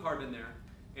there's no carbon there,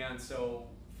 and so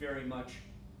very much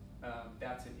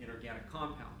that's an inorganic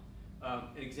compound.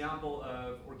 An example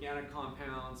of organic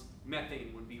compounds,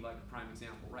 methane would be like a prime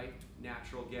example, right?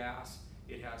 Natural gas,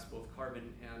 it has both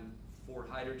carbon and 4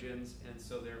 hydrogens, and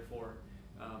so therefore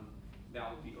that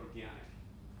would be organic.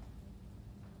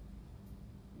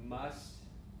 Must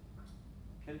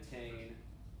contain,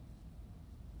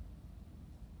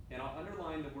 and I'll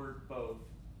underline the word both,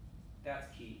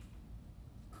 that's key,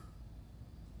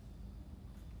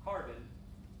 carbon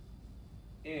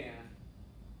and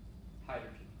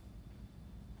hydrogen.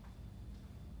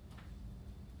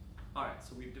 All right,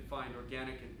 so we've defined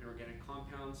organic and inorganic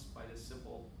compounds by this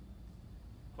simple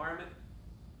requirement.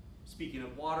 Speaking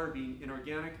of water being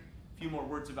inorganic, a few more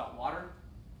words about water.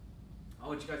 I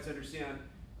want you guys to understand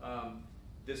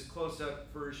this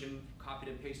close-up version, copied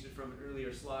and pasted from an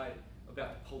earlier slide,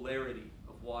 about the polarity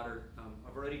of water.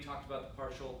 I've already talked about the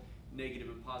partial negative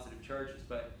and positive charges,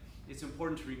 but it's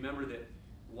important to remember that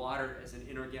water as an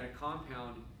inorganic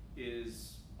compound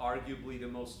is arguably the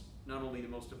most not only the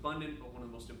most abundant, but one of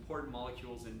the most important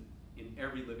molecules in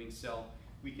every living cell.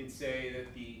 We can say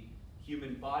that the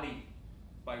human body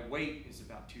by weight is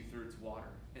about 2/3 water.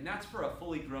 And that's for a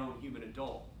fully grown human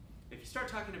adult. If you start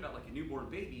talking about like a newborn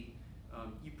baby,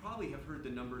 you probably have heard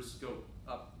the numbers go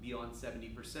up beyond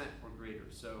 70% or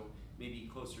greater, so maybe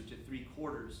closer to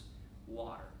 3/4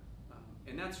 water.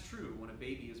 And that's true. When a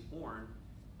baby is born,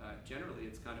 generally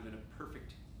it's kind of in a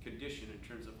perfect condition in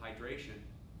terms of hydration.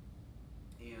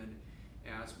 And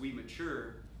as we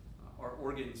mature, our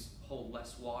organs hold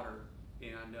less water,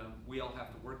 and we all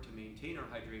have to work to maintain our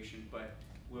hydration, but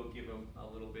we'll give them a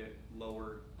little bit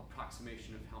lower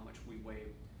approximation of how much we weigh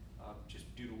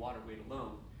just due to water weight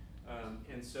alone.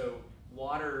 And so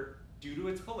water, due to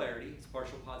its polarity, its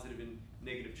partial positive and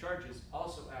negative charges,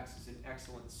 also acts as an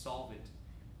excellent solvent.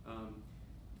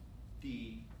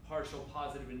 The partial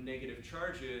positive and negative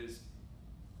charges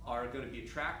are going to be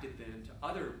attracted then to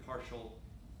other partial,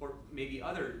 or maybe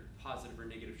other positive or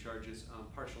negative charges,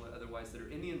 partial or otherwise, that are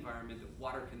in the environment that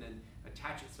water can then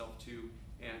attach itself to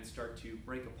and start to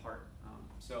break apart.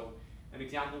 So an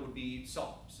example would be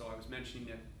salt. So I was mentioning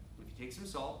that if you take some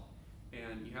salt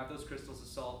and you have those crystals of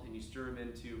salt and you stir them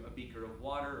into a beaker of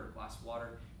water or a glass of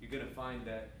water, you're going to find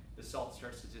that the salt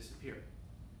starts to disappear.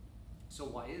 So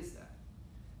why is that?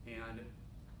 And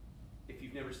if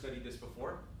you've never studied this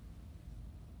before,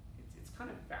 it's kind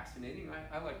of fascinating.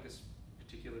 I like this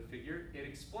particular figure. It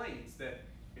explains that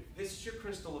if this is your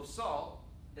crystal of salt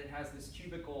that has this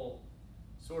cubical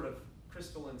sort of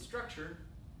crystalline structure,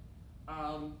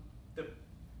 the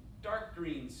dark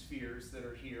green spheres that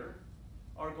are here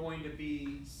are going to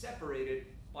be separated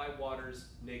by water's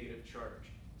negative charge.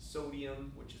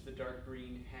 Sodium, which is the dark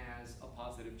green, has a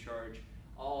positive charge.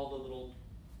 All the little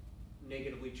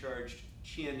negatively charged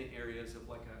chin areas of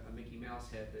like a Mickey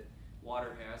Mouse head that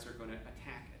water has are going to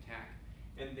attack.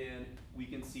 And then we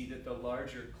can see that the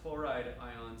larger chloride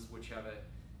ions, which have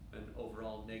an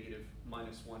overall negative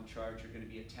 -1 charge, are going to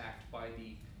be attacked by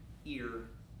the ear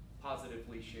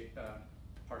positively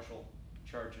partial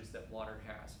charges that water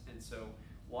has. And so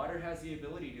water has the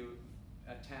ability to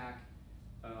attack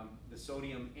the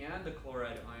sodium and the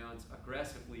chloride ions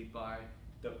aggressively by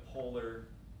the polar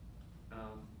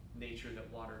nature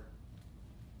that water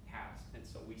has. And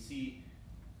so we see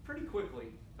pretty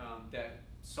quickly that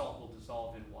salt will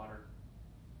dissolve in water.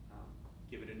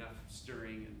 Give it enough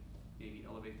stirring and maybe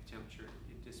elevate the temperature,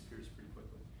 it disappears pretty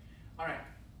quickly. All right,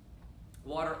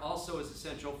 water also is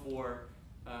essential for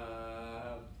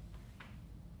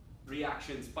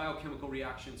reactions, biochemical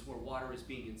reactions where water is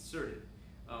being inserted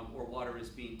or water is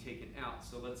being taken out.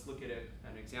 So let's look at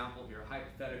an example here, a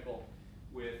hypothetical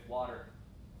with water.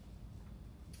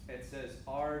 It says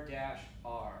R dash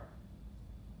R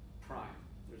prime.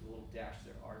 There's a little dash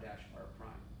there, R dash R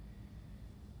prime.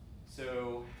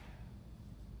 So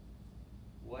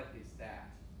what is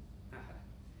that?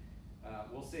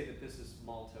 We'll say that this is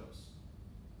maltose,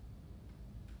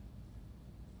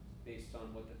 based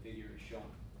on what the figure is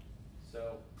showing.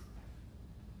 So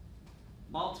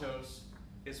maltose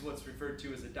is what's referred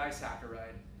to as a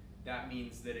disaccharide. That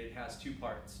means that it has two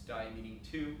parts, di meaning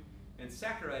two, and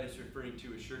saccharide is referring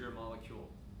to a sugar molecule.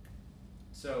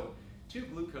 So two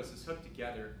glucoses hooked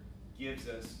together gives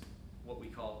us what we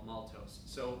call maltose.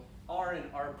 So R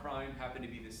and R prime happen to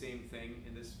be the same thing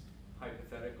in this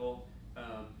hypothetical.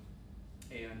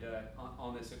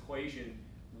 On this equation,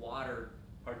 water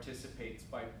participates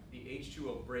by the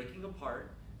H2O breaking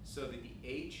apart so that the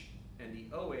H and the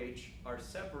OH are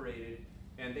separated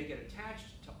and they get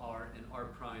attached to R and R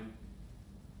prime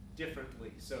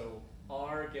differently. So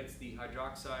R gets the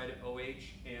hydroxide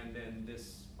OH, and then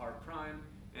this R prime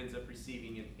ends up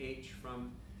receiving an H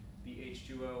from the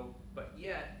H2O, but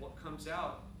yet what comes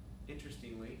out,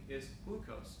 interestingly, is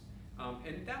glucose.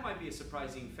 And that might be a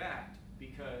surprising fact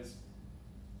because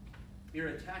you're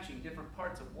attaching different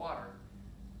parts of water.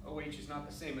 OH is not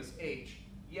the same as H,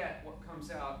 yet what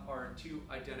comes out are two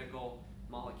identical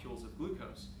molecules of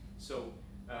glucose. So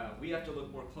we have to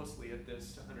look more closely at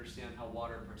this to understand how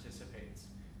water participates.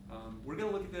 We're going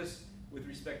to look at this with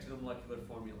respect to the molecular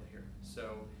formula here.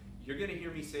 So you're going to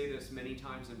hear me say this many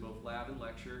times in both lab and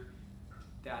lecture,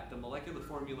 that the molecular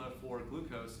formula for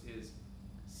glucose is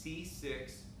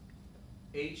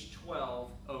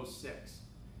C6H12O6.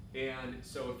 And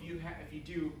so if you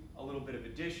do a little bit of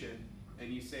addition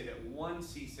and you say that one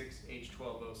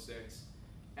C6H12O6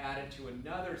 added to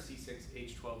another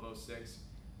C6H12O6,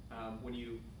 when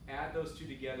you add those two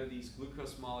together, these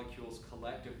glucose molecules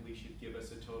collectively should give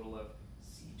us a total of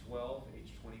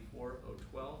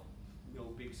C12H24O12. No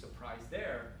big surprise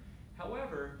there.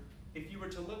 However, if you were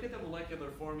to look at the molecular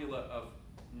formula of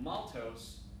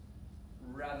maltose,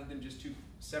 rather than just two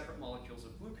separate molecules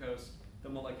of glucose, the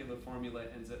molecular formula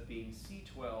ends up being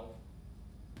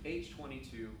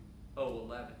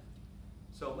C12H22O11.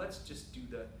 So let's just do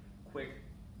the quick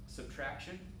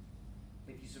subtraction.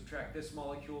 If you subtract this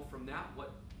molecule from that,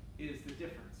 what is the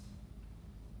difference?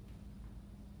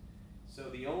 So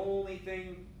the only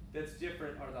thing that's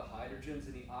different are the hydrogens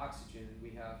and the oxygen. We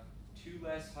have 2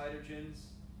 less hydrogens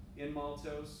in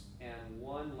maltose and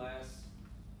 1 less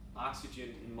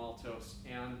oxygen in maltose.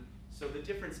 And so the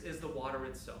difference is the water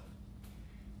itself.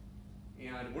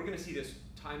 And we're going to see this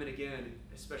time and again,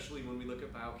 especially when we look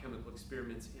at biochemical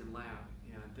experiments in lab.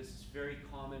 And this is very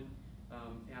common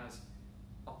as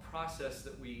a process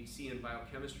that we see in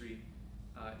biochemistry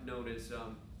known as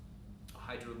a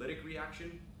hydrolytic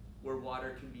reaction, where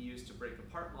water can be used to break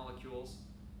apart molecules,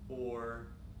 or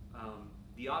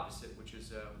the opposite, which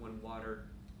is when water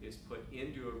is put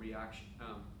into a reaction.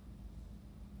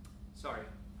 Sorry,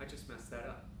 I just messed that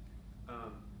up.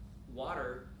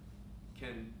 Water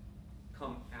can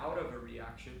come out of a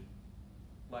reaction,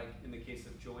 like in the case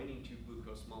of joining 2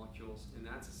 glucose molecules, and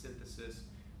that's a synthesis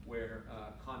where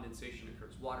condensation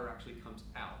occurs. Water actually comes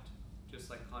out. Just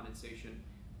like condensation,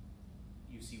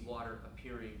 you see water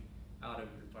appearing out of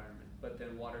an environment, but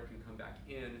then water can come back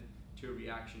in to a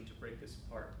reaction to break this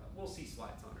apart. We'll see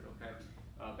slides on it, okay,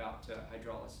 about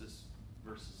hydrolysis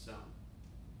versus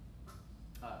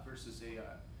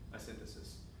a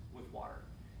synthesis with water.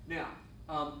 Now,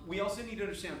 we also need to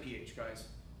understand pH, guys.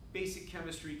 Basic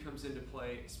chemistry comes into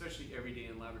play, especially every day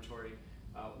in laboratory.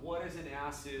 What is an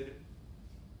acid?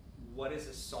 What is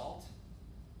a salt?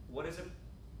 What is an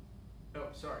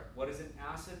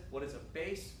acid? What is a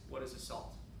base? What is a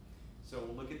salt? So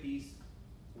we'll look at these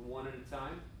one at a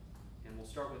time, and we'll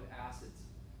start with acids.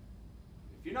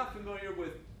 If you're not familiar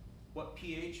with what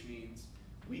pH means,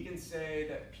 we can say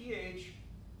that pH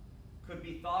could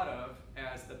be thought of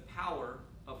as the power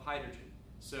of hydrogen.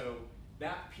 So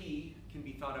that P can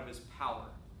be thought of as power.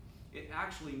 It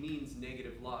actually means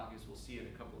negative log, as we'll see in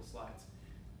a couple of slides.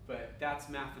 But that's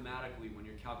mathematically when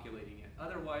you're calculating it.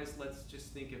 Otherwise, let's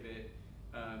just think of it,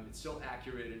 it's still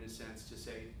accurate in a sense to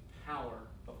say power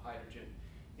of hydrogen.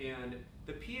 And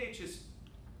the pH is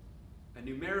a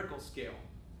numerical scale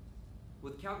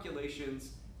with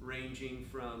calculations ranging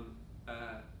from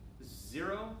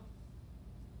 0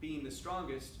 being the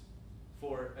strongest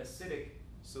for acidic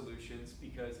solutions,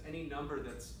 because any number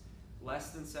that's less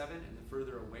than 7, and the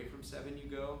further away from 7 you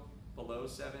go, below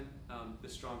 7, the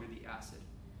stronger the acid.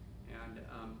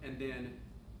 And then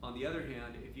on the other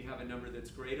hand, if you have a number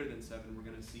that's greater than 7, we're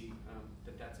going to see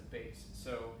that that's a base.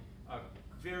 So a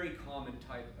very common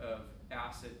type of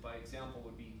acid, by example,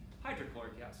 would be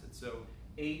hydrochloric acid. So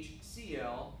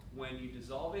HCl, when you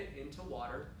dissolve it into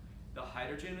water, the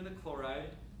hydrogen and the chloride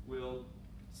will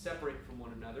separate from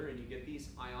one another, and you get these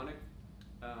ionic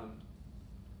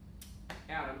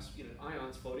atoms,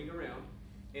 ions floating around.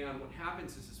 And what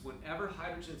happens is whenever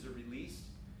hydrogens are released,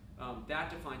 that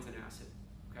defines an acid.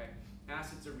 Okay,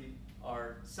 acids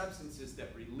are substances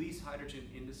that release hydrogen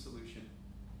into solution.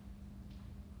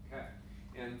 Okay,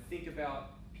 and think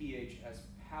about pH as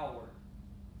power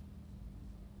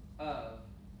of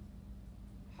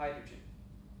hydrogen.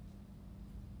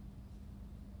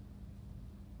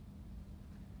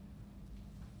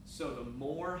 So the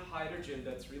more hydrogen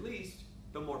that's released,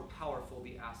 the more powerful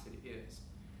the acid is.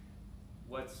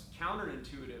 What's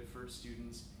counterintuitive for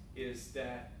students is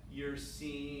that you're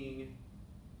seeing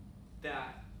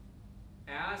that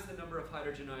as the number of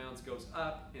hydrogen ions goes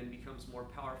up and becomes more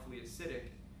powerfully acidic,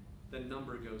 the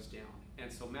number goes down.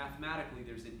 And so mathematically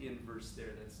there's an inverse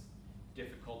there that's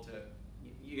difficult to,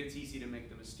 it's easy to make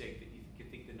the mistake that you could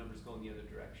think the number's going the other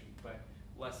direction, but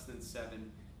less than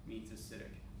 7 means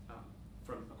acidic,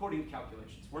 according to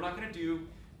calculations. We're not going to do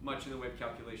much in the way of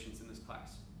calculations in this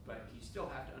class, but you still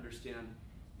have to understand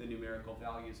the numerical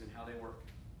values and how they work.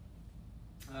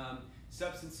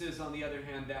 Substances, on the other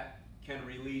hand, that can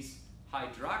release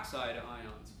hydroxide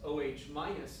ions, OH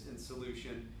minus in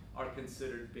solution, are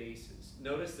considered bases.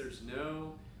 Notice there's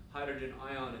no hydrogen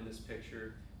ion in this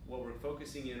picture. What we're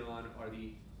focusing in on are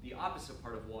the opposite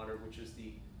part of water, which is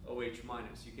the OH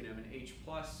minus. You can have an H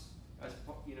plus, as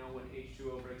when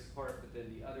H2O breaks apart, but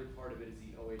then the other part of it is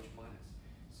the OH minus.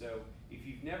 So if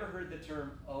you've never heard the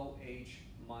term OH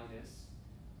minus,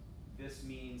 this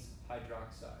means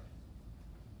hydroxide.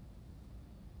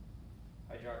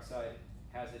 Hydroxide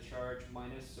has a charge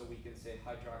minus, so we can say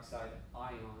hydroxide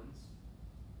ions.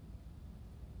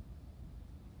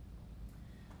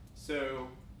 So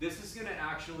this is going to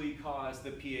actually cause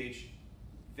the pH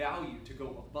value to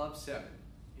go above 7.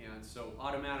 And so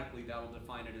automatically that'll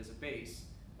define it as a base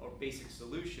or basic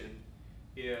solution.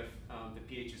 if the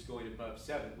pH is going above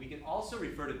 7. We can also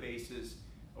refer to bases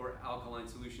or alkaline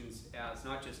solutions as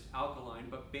not just alkaline,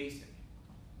 but basic.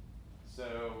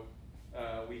 So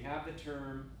we have the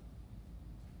term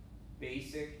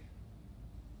basic,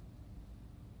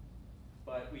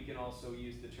 but we can also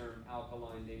use the term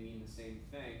alkaline. They mean the same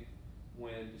thing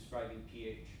when describing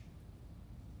pH.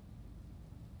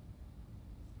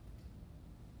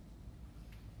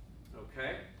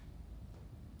 Okay,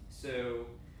 so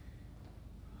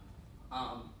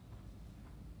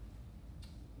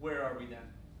where are we then?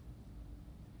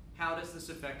 How does this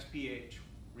affect pH?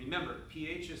 Remember,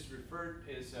 pH is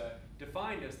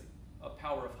defined as a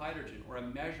power of hydrogen, or a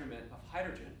measurement of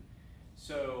hydrogen.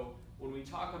 So when we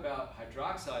talk about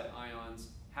hydroxide ions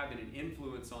having an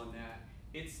influence on that,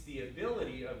 it's the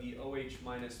ability of the OH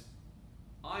minus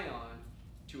ion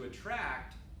to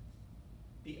attract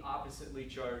the oppositely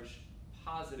charged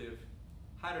positive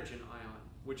hydrogen ion,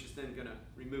 which is then going to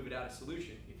remove it out of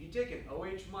solution. If you take an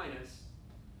OH minus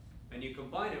and you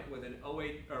combine it with an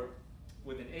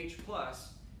H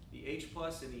plus, the H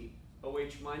plus and the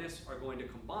OH minus are going to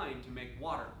combine to make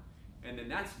water, and then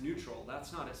that's neutral.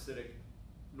 That's not acidic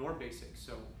nor basic.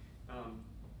 So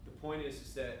the point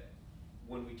is that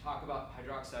when we talk about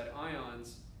hydroxide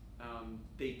ions,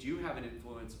 they do have an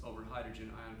influence over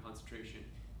hydrogen ion concentration,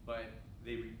 but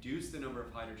they reduce the number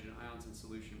of hydrogen ions in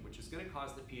solution, which is going to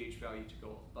cause the pH value to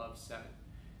go above 7.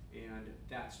 And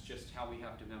that's just how we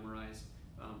have to memorize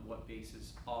what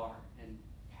bases are and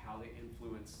how they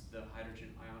influence the hydrogen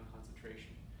ion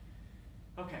concentration.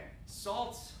 Okay,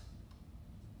 salts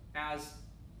as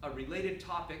a related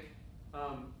topic,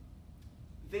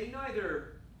 they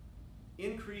neither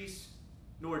increase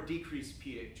nor decrease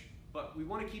pH, but we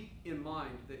want to keep in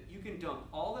mind that you can dump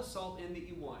all the salt in that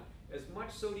you want, as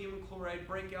much sodium chloride,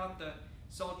 break out the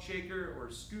salt shaker or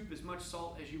scoop as much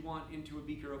salt as you want into a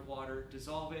beaker of water,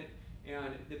 dissolve it,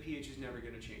 and the pH is never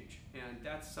going to change. And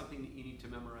that's something that you need to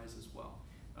memorize as well.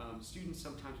 Students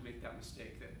sometimes make that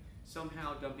mistake, that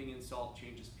somehow dumping in salt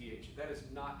changes pH. That is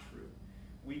not true.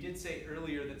 We did say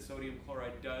earlier that sodium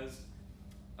chloride does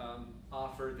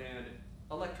offer then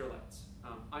electrolytes,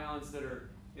 ions that are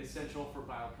essential for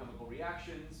biochemical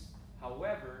reactions.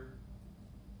 However,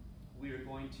 we are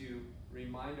going to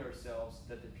remind ourselves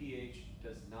that the pH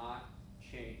does not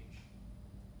change.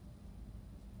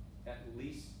 At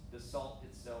least the salt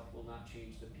itself will not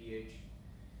change the pH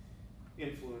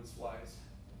influence-wise.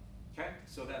 Okay,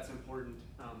 so that's important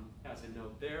as a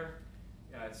note there.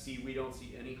 See, we don't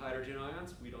see any hydrogen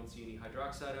ions, we don't see any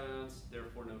hydroxide ions,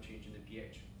 therefore no change in the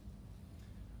pH.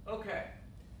 Okay,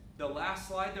 the last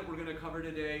slide that we're going to cover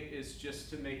today is just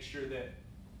to make sure that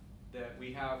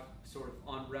we have sort of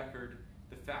on record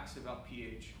the facts about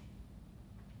pH.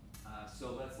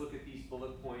 So let's look at these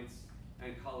bullet points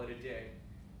and call it a day.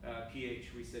 pH,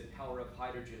 we said power of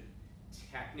hydrogen.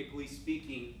 Technically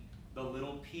speaking, the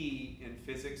little p in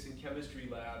physics and chemistry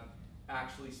lab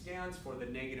actually stands for the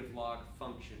negative log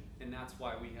function, and that's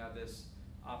why we have this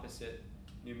opposite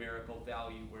numerical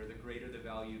value, where the greater the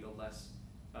value, the less,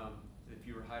 the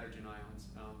fewer hydrogen ions.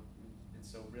 And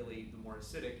so really, the more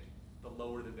acidic, the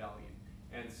lower the value.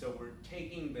 And so we're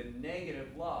taking the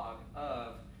negative log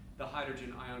of the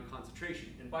hydrogen ion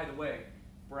concentration. And by the way,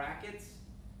 brackets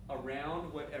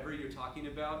around whatever you're talking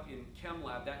about in chem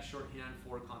lab, that's shorthand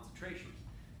for concentration.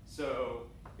 So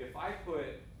if I put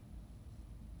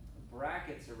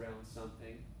brackets around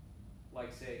something,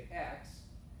 like say X,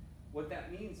 what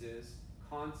that means is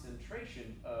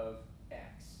concentration of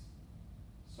X.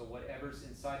 So whatever's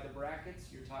inside the brackets,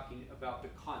 you're talking about the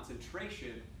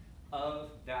concentration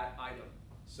of that item.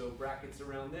 So brackets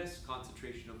around this,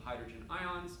 concentration of hydrogen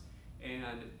ions,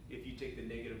 and if you take the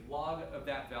negative log of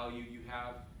that value, you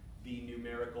have the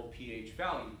numerical pH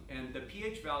value. And the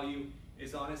pH value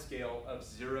is on a scale of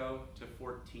 0 to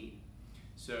 14.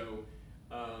 So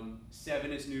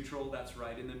 7 is neutral, that's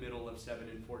right in the middle of 7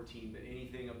 and 14, but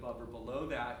anything above or below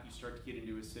that, you start to get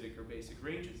into acidic or basic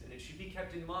ranges. And it should be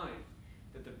kept in mind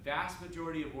that the vast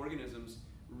majority of organisms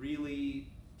really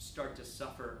start to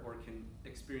suffer or can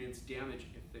experience damage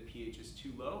if the pH is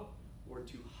too low or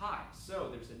too high. So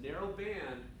there's a narrow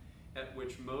band at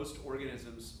which most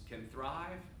organisms can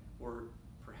thrive or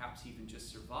perhaps even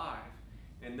just survive,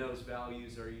 and those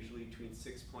values are usually between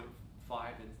 6.5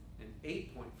 and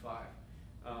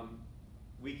 8.5.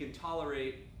 We can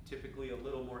tolerate typically a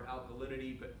little more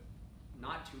alkalinity, but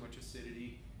not too much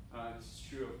acidity. This is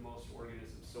true of most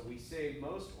organisms. So we say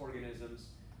most organisms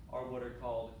are what are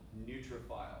called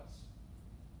neutrophiles.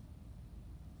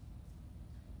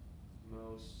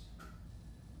 Most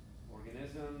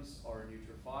organisms are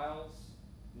neurophiles.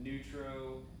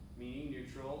 Neutro meaning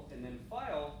neutral, and then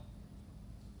phile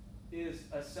is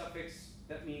a suffix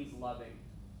that means loving.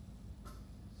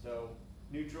 So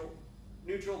neutral,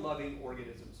 loving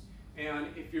organisms. And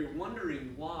if you're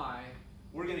wondering why,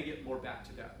 we're going to get more back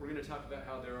to that. We're going to talk about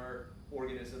how there are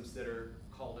organisms that are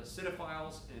called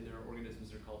acidophiles, and there are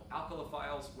organisms that are called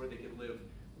alkalophiles, where they can live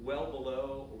well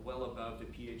below or well above the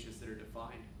pHs that are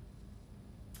defined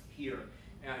here.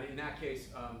 And in that case,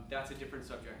 that's a different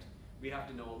subject. We have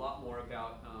to know a lot more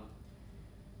about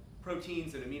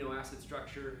proteins and amino acid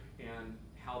structure and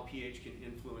how pH can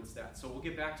influence that. So we'll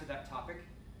get back to that topic,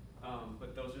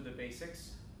 but those are the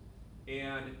basics.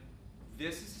 And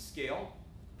this is a scale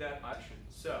that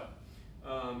so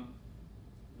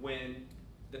when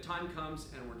the time comes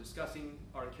and we're discussing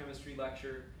our chemistry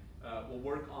lecture, we'll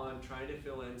work on trying to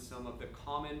fill in some of the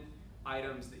common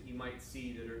items that you might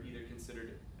see that are either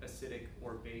considered acidic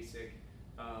or basic.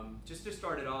 Just to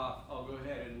start it off, I'll go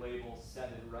ahead and label 7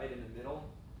 right in the middle.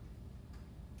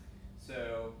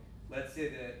 So let's say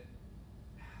that,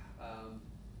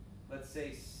 let's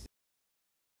say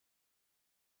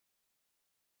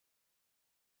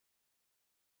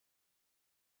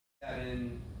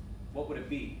 7, what would it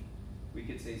be? We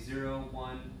could say 0,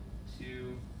 1,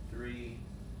 2, 3,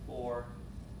 4,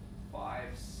 5,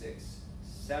 6,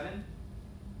 7.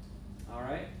 All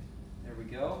right, there we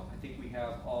go. I think we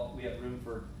have room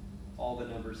for all the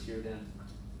numbers here then.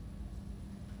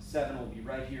 7 will be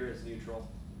right here as neutral.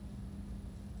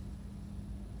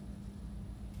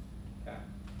 Okay.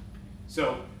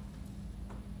 So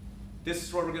this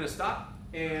is where we're going to stop,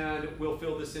 and we'll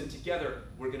fill this in together.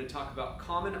 We're going to talk about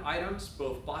common items,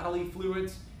 both bodily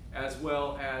fluids as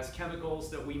well as chemicals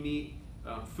that we meet,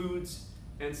 foods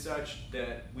and such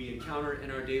that we encounter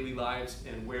in our daily lives,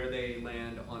 and where they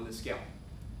land on the scale.